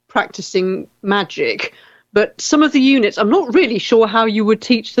practicing magic. But some of the units, I'm not really sure how you would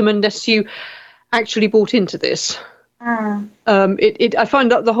teach them unless you actually bought into this. I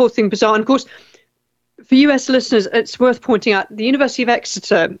find that the whole thing bizarre. And of course, for US listeners, it's worth pointing out the University of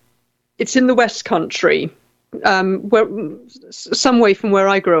Exeter, it's in the West Country, some way from where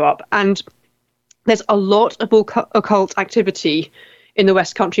I grew up. And there's a lot of occult activity in the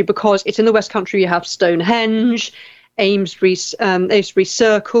West Country because it's in the West Country. You have Stonehenge, Amesbury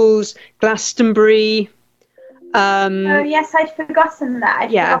Circles, Glastonbury. Oh, yes, I'd forgotten that. I'd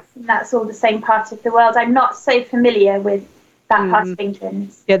forgotten that's all the same part of the world. I'm not so familiar with that part of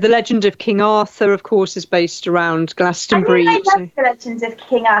England. Yeah, the legend of King Arthur, of course, is based around Glastonbury. I love the legend of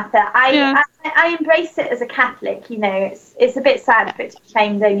King Arthur. I embrace it as a Catholic. You know, it's a bit sad for it to be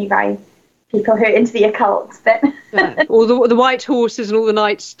claimed only by people who are into the occult. But all the white horses and all the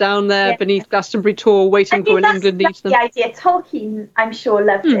knights down there beneath Glastonbury Tor, waiting for when England needs them. The idea. Tolkien, I'm sure,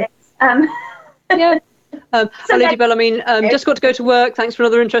 loved it. Yeah. Lady Bell, I mean, just got to go to work. Thanks for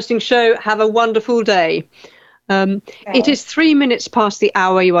another interesting show. Have a wonderful day. It is 3 minutes past the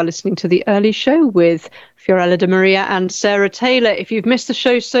hour. You are listening to The Early Show with Fiorella de Maria and Sarah Taylor. If you've missed the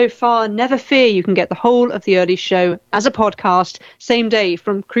show so far, never fear. You can get the whole of The Early Show as a podcast, same day,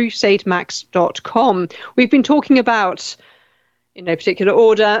 from crusademax.com. We've been talking about, in no particular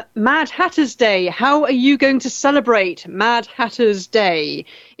order, Mad Hatter's Day. How are you going to celebrate Mad Hatter's Day?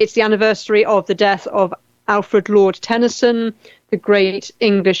 It's the anniversary of the death of Alfred Lord Tennyson, the great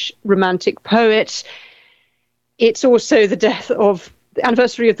English romantic poet. It's also the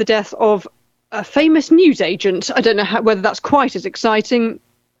anniversary of the death of a famous newsagent. I don't know whether that's quite as exciting.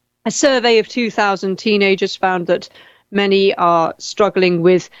 A survey of 2,000 teenagers found that many are struggling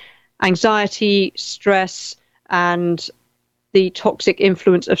with anxiety, stress, and the toxic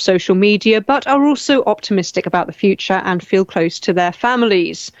influence of social media, but are also optimistic about the future and feel close to their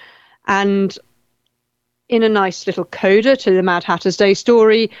families. And in a nice little coda to the Mad Hatter's Day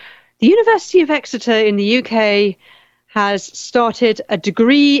story, the University of Exeter in the UK has started a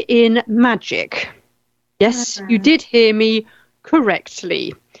degree in magic. Yes, you did hear me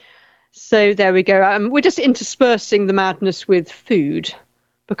correctly. So there we go. We're just interspersing the madness with food,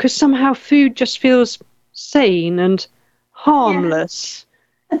 because somehow food just feels sane and harmless.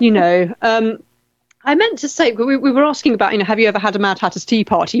 You know, I meant to say, we were asking about, you know, have you ever had a Mad Hatter's Tea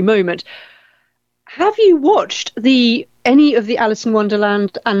Party moment? Have you watched any of the Alice in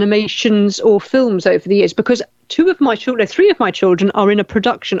Wonderland animations or films over the years? Because three of my children are in a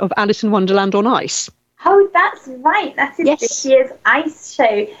production of Alice in Wonderland on Ice. Oh, that's right. That is this year's Ice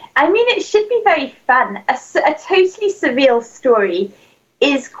show. I mean, it should be very fun. A totally surreal story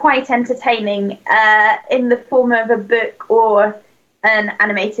is quite entertaining in the form of a book or an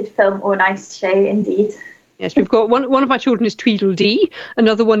animated film or an Ice show, indeed. Yes, we've got one of my children is Tweedledee,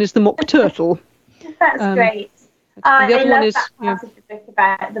 another one is the Mock Turtle. That's great. I love that part of the book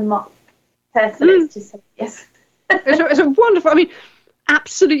about the Mock Turtle. It's just so yes. It's a wonderful, I mean,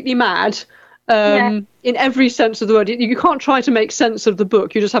 absolutely mad in every sense of the word. You can't try to make sense of the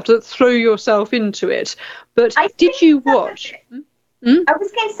book. You just have to throw yourself into it. But did you watch? I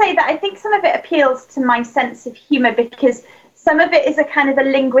was going to say that I think some of it appeals to my sense of humour because some of it is a kind of a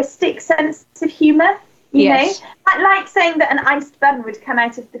linguistic sense of humour, you know? Like saying that an iced bun would come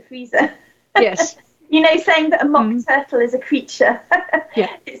out of the freezer. Yes. You know, saying that a mock turtle is a creature.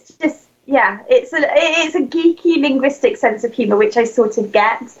 It's just, it's a geeky linguistic sense of humour, which I sort of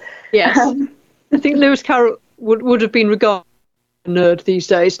get. Yes. I think Lewis Carroll would have been regarded as a nerd these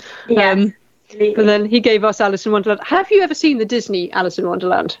days. Yes. But then he gave us Alice in Wonderland. Have you ever seen the Disney Alice in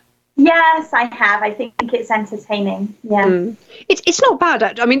Wonderland? Yes, I have. I think it's entertaining. Yeah. It's not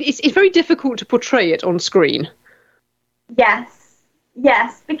bad. I mean, it's very difficult to portray it on screen.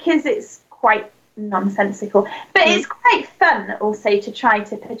 Yes, because it's quite nonsensical. But it's quite fun also to try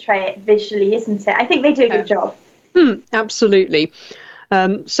to portray it visually, isn't it? I think they do a good job. Absolutely.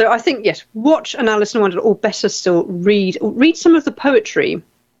 So I think, yes, watch An Alice in Wonderland, or better still, read some of the poetry.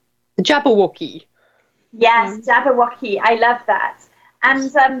 The Jabberwocky. Yes, Jabberwocky. I love that.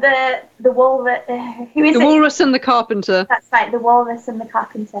 And the walrus, who is it? The Walrus and the Carpenter. That's right, the Walrus and the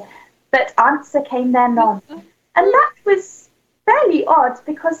Carpenter. But answer came there none. And that was fairly odd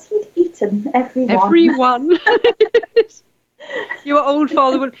because he'd eaten everyone. Everyone. Your old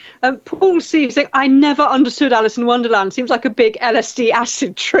father would. Paul C saying, I never understood Alice in Wonderland. Seems like a big LSD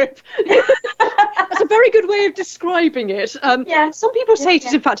acid trip. That's a very good way of describing it. Some people say it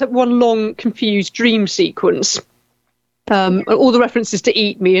is, in fact, one long, confused dream sequence. All the references to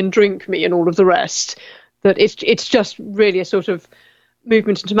eat me and drink me and all of the rest. That it's just really a sort of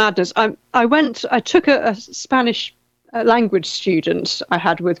movement into madness. I took a Spanish language student I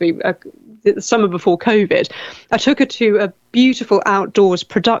had with me the summer before COVID. I took her to a beautiful outdoors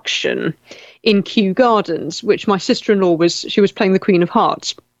production in Kew Gardens, which my sister-in-law was playing the Queen of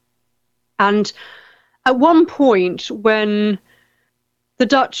Hearts. And at one point when the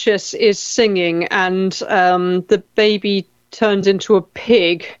Duchess is singing and the baby turns into a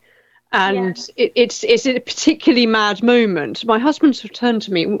pig, and it's a particularly mad moment, my husband sort of turned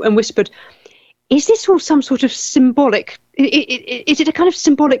to me and whispered, is this all some sort of symbolic, is it a kind of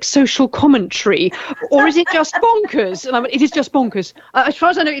symbolic social commentary, or is it just bonkers? And I went, it is just bonkers. As far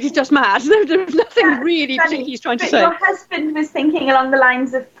as I know, it is just mad. There's nothing really particularly he's trying to say. Your husband was thinking along the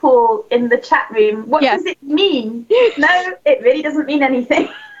lines of Paul in the chat room. What does it mean? No, it really doesn't mean anything.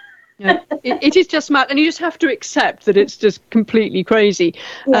 It is just mad, and you just have to accept that it's just completely crazy.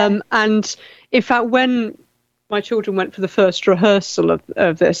 And in fact, when my children went for the first rehearsal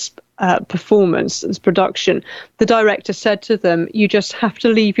of this performance, this production, the director said to them, you just have to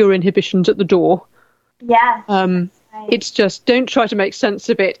leave your inhibitions at the door. It's just, don't try to make sense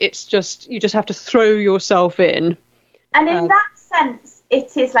of it. It's just, you just have to throw yourself in. And in that sense,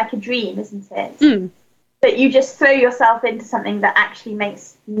 it is like a dream, isn't it? That you just throw yourself into something that actually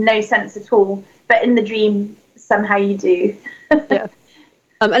makes no sense at all, but in the dream, somehow you do.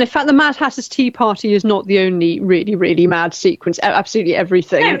 And in fact, the Mad Hatter's Tea Party is not the only really, really mad sequence. Absolutely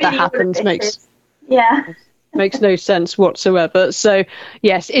everything that happens makes no sense whatsoever. So,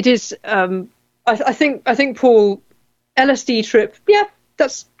 yes, it is. I think Paul, LSD trip. Yeah,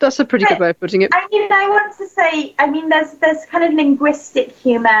 that's a pretty good way of putting it. I mean, I want to say, there's kind of linguistic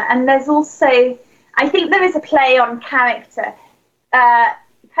humour, and there's also, I think there is a play on character.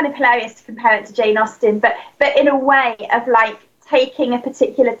 Kind of hilarious to compare it to Jane Austen, but in a way of like taking a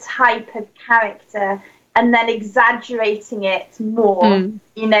particular type of character and then exaggerating it more,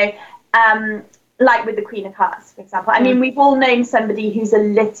 like with the Queen of Hearts, for example. I mean, we've all known somebody who's a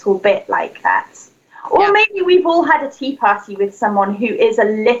little bit like that. Or maybe we've all had a tea party with someone who is a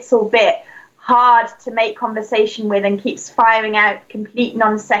little bit hard to make conversation with and keeps firing out complete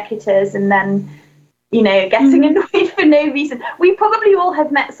non sequiturs and then, getting annoyed for no reason. We probably all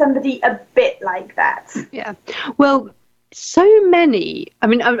have met somebody a bit like that. Yeah. Well, so many. I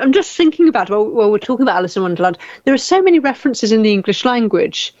mean, I'm just thinking about, we're talking about Alice in Wonderland. There are so many references in the English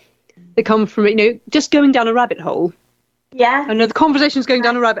language that come from, just going down a rabbit hole. Yeah. I know the conversation's going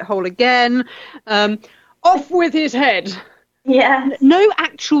down a rabbit hole again. Off with his head. Yeah. No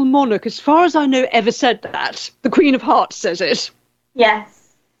actual monarch, as far as I know, ever said that. The Queen of Hearts says it.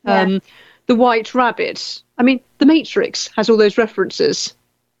 Yes. Yeah. The White Rabbit. I mean, The Matrix has all those references.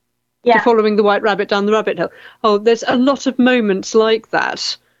 To following the white rabbit down the rabbit hole. Oh, there's a lot of moments like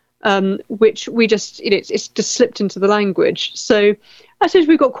that, which we just, it's just slipped into the language. So I suppose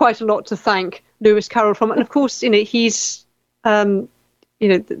we've got quite a lot to thank Lewis Carroll from. And of course, he's, he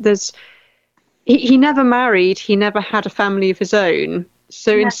never married. He never had a family of his own.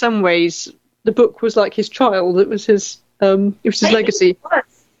 So in some ways, the book was like his child. It was his legacy. It was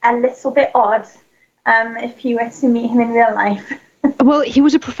a little bit odd if you were to meet him in real life. Well, he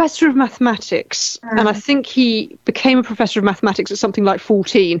was a professor of mathematics, and I think he became a professor of mathematics at something like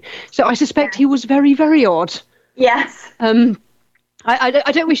 14. So I suspect he was very, very odd. Yes. I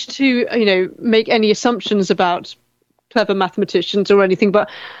don't wish to, make any assumptions about clever mathematicians or anything, but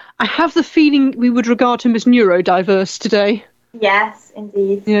I have the feeling we would regard him as neurodiverse today. Yes,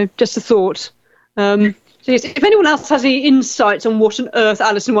 indeed. Just a thought. So yes, if anyone else has any insights on what on earth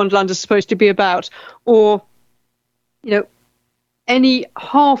Alice in Wonderland is supposed to be about, or, any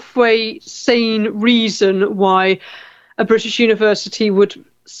halfway sane reason why a British university would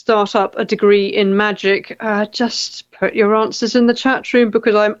start up a degree in magic, just put your answers in the chat room,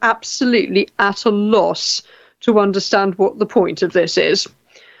 because I'm absolutely at a loss to understand what the point of this is.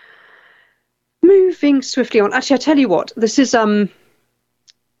 Moving swiftly on. Actually, I tell you what, this is a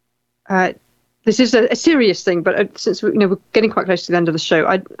serious thing, but since we're getting quite close to the end of the show,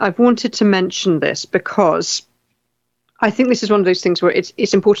 I've wanted to mention this because I think this is one of those things where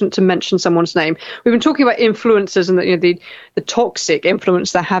it's important to mention someone's name. We've been talking about influencers and the toxic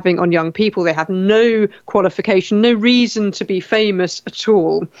influence they're having on young people. They have no qualification, no reason to be famous at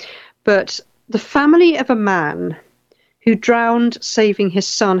all. But the family of a man who drowned saving his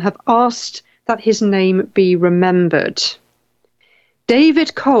son have asked that his name be remembered.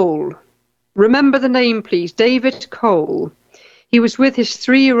 David Cole. Remember the name, please. David Cole. He was with his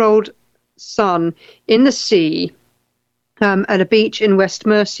 3-year-old son in the sea at a beach in West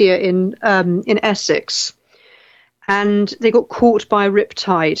Mercia in Essex, and they got caught by a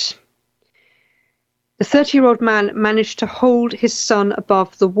riptide. The 30-year-old man managed to hold his son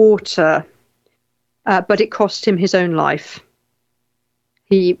above the water, but it cost him his own life.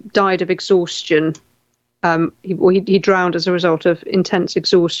 He died of exhaustion. He drowned as a result of intense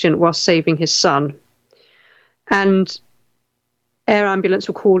exhaustion while saving his son. And air ambulance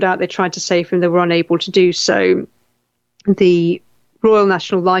were called out. They tried to save him. They were unable to do so. The Royal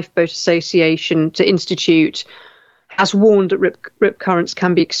National Lifeboat Association to Institute has warned that rip currents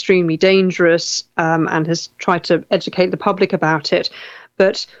can be extremely dangerous, and has tried to educate the public about it.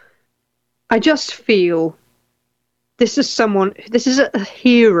 But I just feel this is a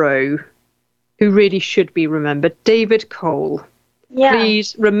hero who really should be remembered. David Cole. Yeah.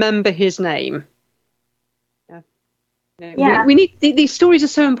 Please remember his name. Yeah. We need these stories are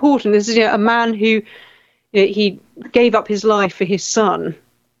so important. This is a man who he gave up his life for his son.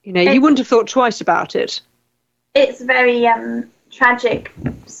 You wouldn't have thought twice about it. It's a very tragic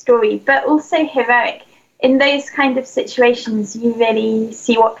story, but also heroic. In those kind of situations, you really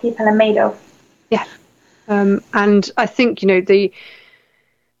see what people are made of. Yeah. And I think,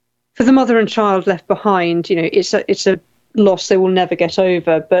 for the mother and child left behind, it's a loss they will never get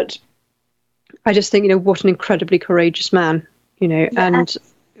over. But I just think, what an incredibly courageous man, yeah. And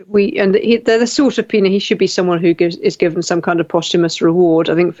they're the sort of, he should be someone who is given some kind of posthumous reward,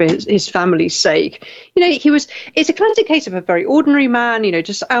 I think, for his family's sake. It's a classic case of a very ordinary man,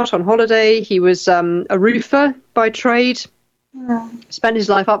 just out on holiday. He was a roofer by trade, spent his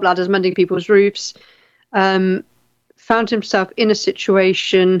life up ladders mending people's roofs, found himself in a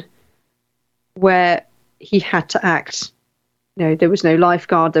situation where he had to act. There was no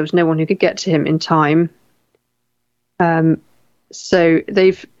lifeguard, there was no one who could get to him in time. So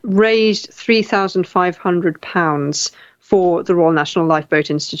they've raised £3,500 for the Royal National Lifeboat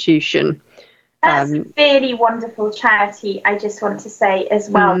Institution. That's a really wonderful charity, I just want to say as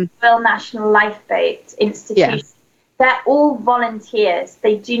well. Royal National Lifeboat Institution. Yeah. They're all volunteers.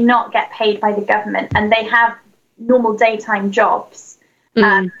 They do not get paid by the government, and they have normal daytime jobs,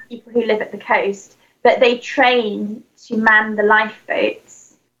 people who live at the coast. But they train to man the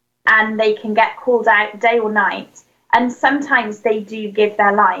lifeboats, and they can get called out day or night. And sometimes they do give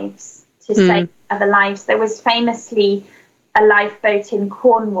their lives to save other lives. There was famously a lifeboat in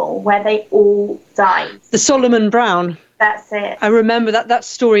Cornwall where they all died. The Solomon Brown. That's it. I remember that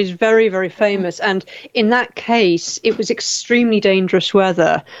story is very, very famous. And in that case, it was extremely dangerous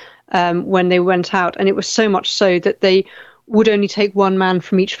weather when they went out. And it was so much so that they would only take one man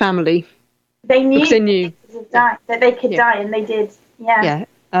from each family. They knew that they could die, and they did. Yeah.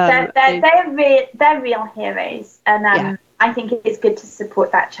 They're real heroes, and I think it's good to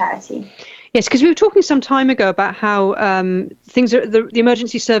support that charity. Yes, because we were talking some time ago about how the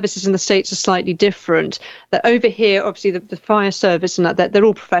emergency services in the States are slightly different. That over here, obviously, the fire service and that they're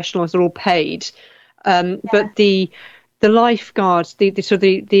all professionals, they're all paid, but the lifeguards,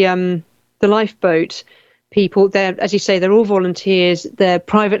 the lifeboat people, they're, as you say, they're all volunteers. They're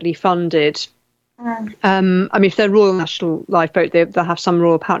privately funded. If they're Royal National Lifeboat, they'll have some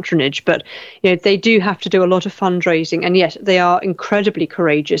royal patronage, but they do have to do a lot of fundraising, and yet they are incredibly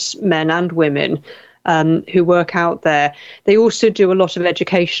courageous men and women who work out there. They also do a lot of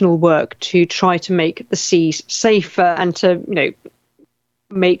educational work to try to make the seas safer and to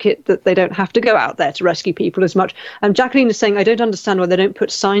make it that they don't have to go out there to rescue people as much. Jacqueline is saying, I don't understand why they don't put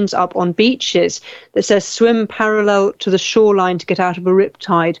signs up on beaches that says swim parallel to the shoreline to get out of a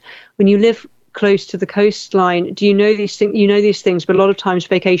riptide. When you live close to the coastline, do you know these things? You know these things, but a lot of times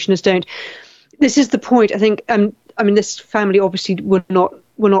vacationers don't. This is the point. I think. This family obviously were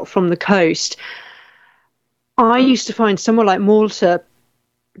not from the coast. I used to find somewhere like Malta,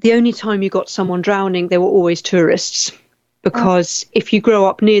 the only time you got someone drowning, they were always tourists. because if you grow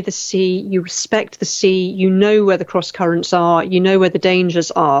up near the sea, you respect the sea, you know where the cross currents are, you know where the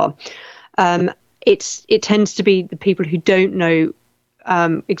dangers are. It tends to be the people who don't know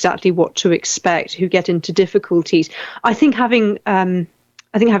exactly what to expect who get into difficulties. I think having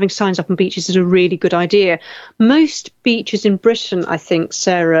signs up on beaches is a really good idea. Most beaches in Britain, I think,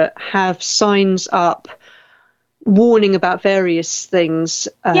 Sarah, have signs up warning about various things.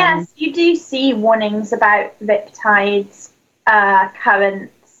 Yes, you do see warnings about riptides,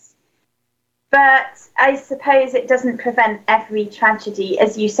 currents, but I suppose it doesn't prevent every tragedy.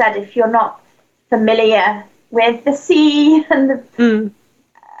 As you said, if you're not familiar with the sea and the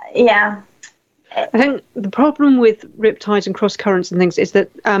yeah. I think the problem with riptides and cross currents and things is that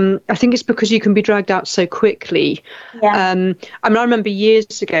I think it's because you can be dragged out so quickly. Yeah. I remember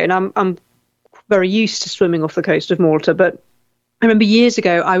years ago, and I'm very used to swimming off the coast of Malta, but I remember years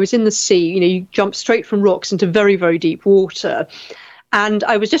ago I was in the sea. You jump straight from rocks into very, very deep water. And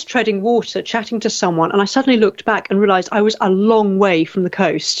I was just treading water, chatting to someone, and I suddenly looked back and realised I was a long way from the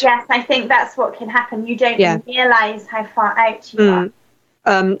coast. Yes, I think that's what can happen. You don't realise how far out you are.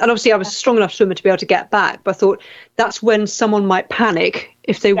 And obviously I was a strong enough swimmer to be able to get back, but I thought that's when someone might panic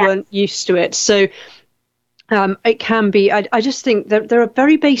if they weren't used to it. So it can be, I just think that there are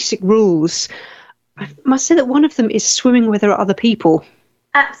very basic rules. I must say that one of them is swimming where there are other people.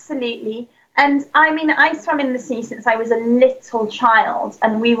 Absolutely. And I mean, I swam in the sea since I was a little child,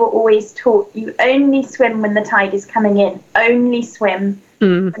 and we were always taught you only swim when the tide is coming in, only swim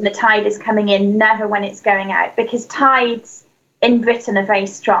when the tide is coming in, never when it's going out, because tides in Britain are very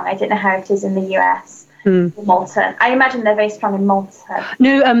strong. I don't know how it is in the US or Malta. I imagine they're very strong in Malta.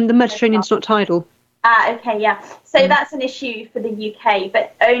 No, the Mediterranean's not tidal. Okay, yeah. So that's an issue for the UK,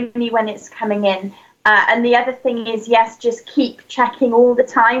 but only when it's coming in. And the other thing is, yes, just keep checking all the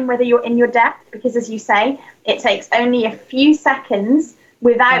time whether you're in your depth, because as you say, it takes only a few seconds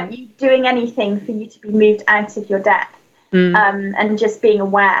without you doing anything for you to be moved out of your depth, and just being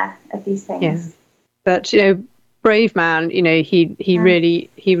aware of these things. Yeah. But, brave man, he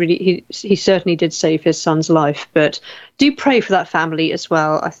certainly did save his son's life, but do pray for that family as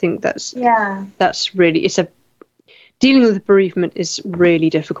well. I think that's really, dealing with bereavement is really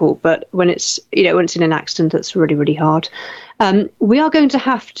difficult, but when it's in an accident, that's really, really hard. We are going to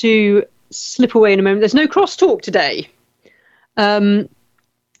have to slip away in a moment. There's no crosstalk today.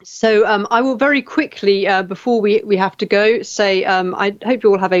 So I will very quickly, before we have to go, say I hope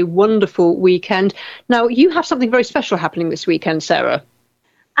you all have a wonderful weekend. Now, you have something very special happening this weekend, Sarah.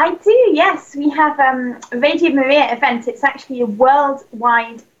 I do, yes. We have a Radio Maria event. It's actually a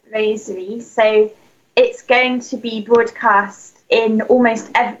worldwide rosary, so it's going to be broadcast in almost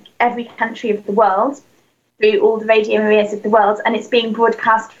every country of the world through all the Radio Marias of the world, and it's being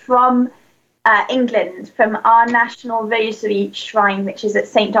broadcast from England, from our National Rosary Shrine, which is at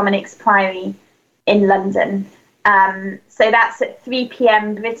St Dominic's Priory in London. So that's at 3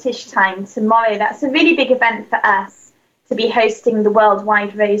 p.m. British time tomorrow. That's a really big event for us to be hosting the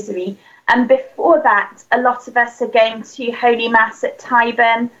Worldwide Rosary. And before that, a lot of us are going to Holy Mass at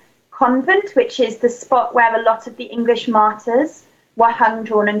Tyburn Convent, which is the spot where a lot of the English martyrs were hung,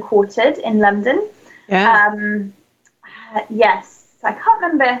 drawn and quartered in London. Yeah. Yes, I can't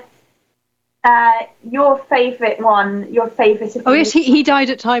remember your favourite one, your favourite of yes, he died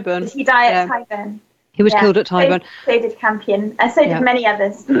at Tyburn. He died at Tyburn. He was killed at Tyburn. So did Campion, and so did many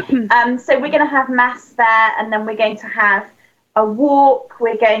others. So we're going to have Mass there, and then we're going to have a walk.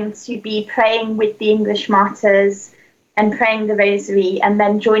 We're going to be praying with the English martyrs and praying the Rosary, and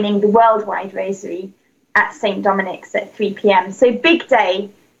then joining the Worldwide Rosary at St Dominic's at 3 p.m. So big day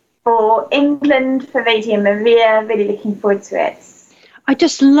for England, for Radio Maria. Really looking forward to it. I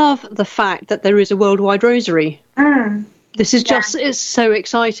just love the fact that there is a Worldwide Rosary. This is it's so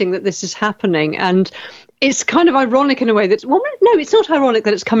exciting that this is happening, and it's kind of ironic in a way that, well, no, it's not ironic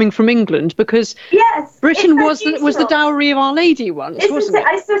that it's coming from England, because Britain was the dowry of Our Lady once, wasn't it?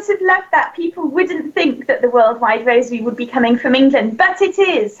 I sort of love that. People wouldn't think that the Worldwide Rosary would be coming from England, but it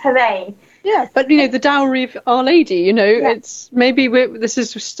is. Hooray. Yeah, but the dowry of Our Lady, it's maybe this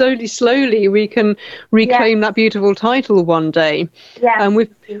is slowly we can reclaim that beautiful title one day. Yeah, and we've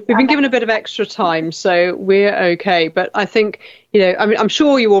been given a bit of extra time, so we're okay. But I think I'm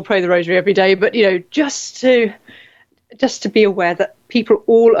sure you all pray the Rosary every day, but just to be aware that people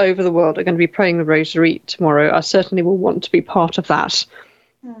all over the world are going to be praying the Rosary tomorrow. I certainly will want to be part of that.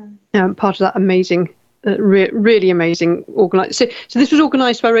 Part of that amazing. Really amazing organised. So this was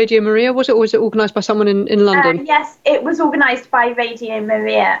organised by Radio Maria, was it, or was it organised by someone in London? Yes, it was organised by Radio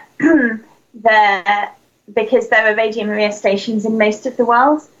Maria, because there are Radio Maria stations in most of the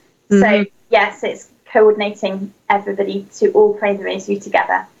world. So yes, it's coordinating everybody to all pray the rosary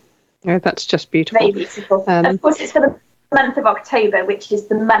together. Oh, that's just beautiful. Very beautiful. Of course, it's for the month of October, which is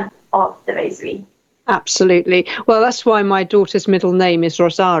the month of the rosary. Absolutely. Well, that's why my daughter's middle name is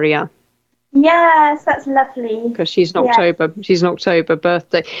Rosaria. Yes, that's lovely. Because she's an October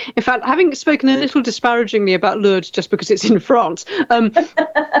birthday. In fact, having spoken a little disparagingly about Lourdes just because it's in France,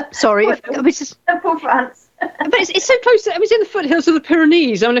 sorry, Poor France. But it's so close. It's in the foothills of the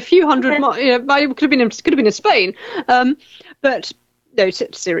Pyrenees. I mean, a few hundred miles. It could have been in Spain. But no,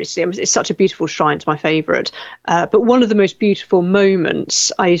 seriously, it's such a beautiful shrine. It's my favourite. But one of the most beautiful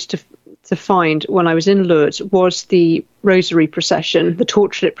moments I used to find when I was in Lourdes was the rosary procession, the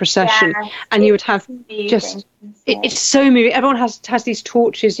torchlit procession, and you would have it's so moving. Everyone has these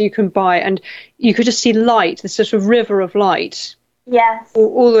torches you can buy, and you could just see light, this sort of river of light,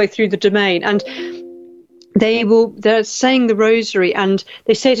 all the way through the domain, and they're saying the rosary, and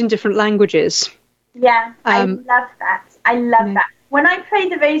they say it in different languages. I love that. That. When I pray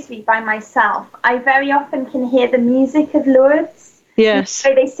the rosary by myself, I very often can hear the music of Lourdes. Yes.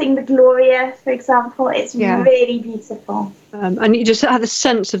 So they sing the Gloria, for example. It's really beautiful. And you just have the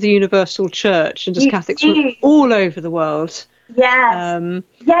sense of the universal church and just Catholics from all over the world. Yes.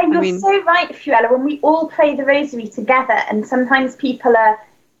 You're so right, Fiorella. When we all pray the rosary together, and sometimes people are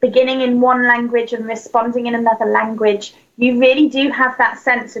beginning in one language and responding in another language, you really do have that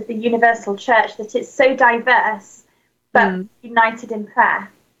sense of the universal church, that it's so diverse, but united in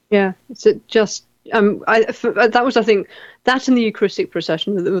prayer. Yeah, it's just... that was, I think, that and the Eucharistic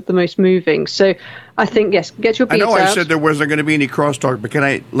procession were the most moving. So I think, yes, get your beads out. I know I said there wasn't going to be any crosstalk, but can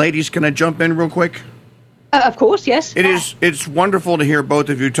I jump in real quick? Of course, yes. It's wonderful to hear both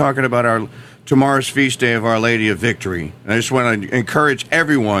of you talking about tomorrow's feast day of Our Lady of Victory. And I just want to encourage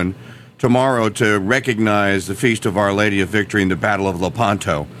everyone tomorrow to recognize the feast of Our Lady of Victory in the Battle of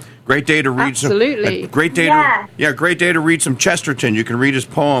Lepanto. Great day to read great day to read some Chesterton. You can read his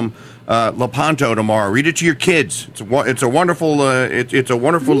poem Lepanto tomorrow. Read it to your kids. It's a wonderful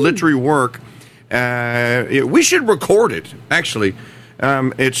literary work. We should record it, actually.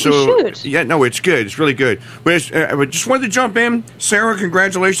 It's good. It's really good. But I just wanted to jump in. Sarah,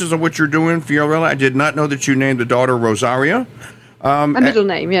 congratulations on what you're doing, Fiorella. I did not know that you named the daughter Rosaria. A middle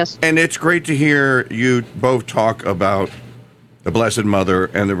name, yes. And it's great to hear you both talk about the Blessed Mother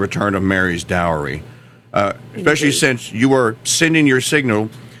and the return of Mary's dowry, especially since you are sending your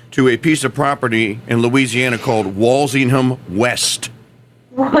signal to a piece of property in Louisiana called Walsingham West.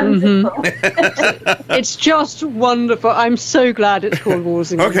 Wonderful. It's just wonderful. I'm so glad it's called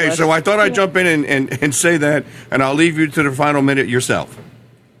Walsingham West. Okay, so I thought I'd jump in and say that, and I'll leave you to the final minute yourself.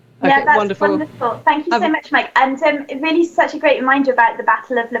 Yeah, that's wonderful. Thank you so much, Mike. And really such a great reminder about the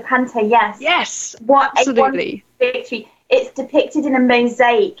Battle of Lepanto, yes. Yes, what absolutely. A wonderful victory. It's depicted in a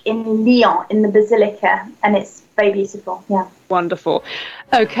mosaic in Lyon, in the Basilica, and it's very beautiful, Wonderful.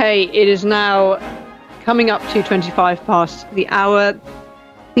 Okay, it is now coming up to 25 past the hour.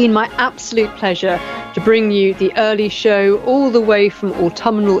 Been my absolute pleasure to bring you the early show all the way from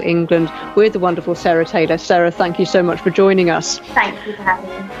autumnal England with the wonderful Sarah Taylor. Sarah, thank you so much for joining us. Thank you for having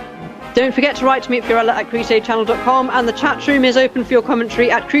me. Don't forget to write to me at fiorella@crusadechannel.com, and the chat room is open for your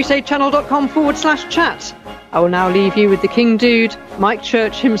commentary at crusadechannel.com/chat. I will now leave you with the King Dude, Mike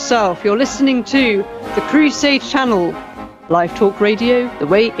Church himself. You're listening to the Crusade Channel, live talk radio the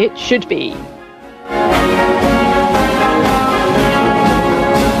way it should be.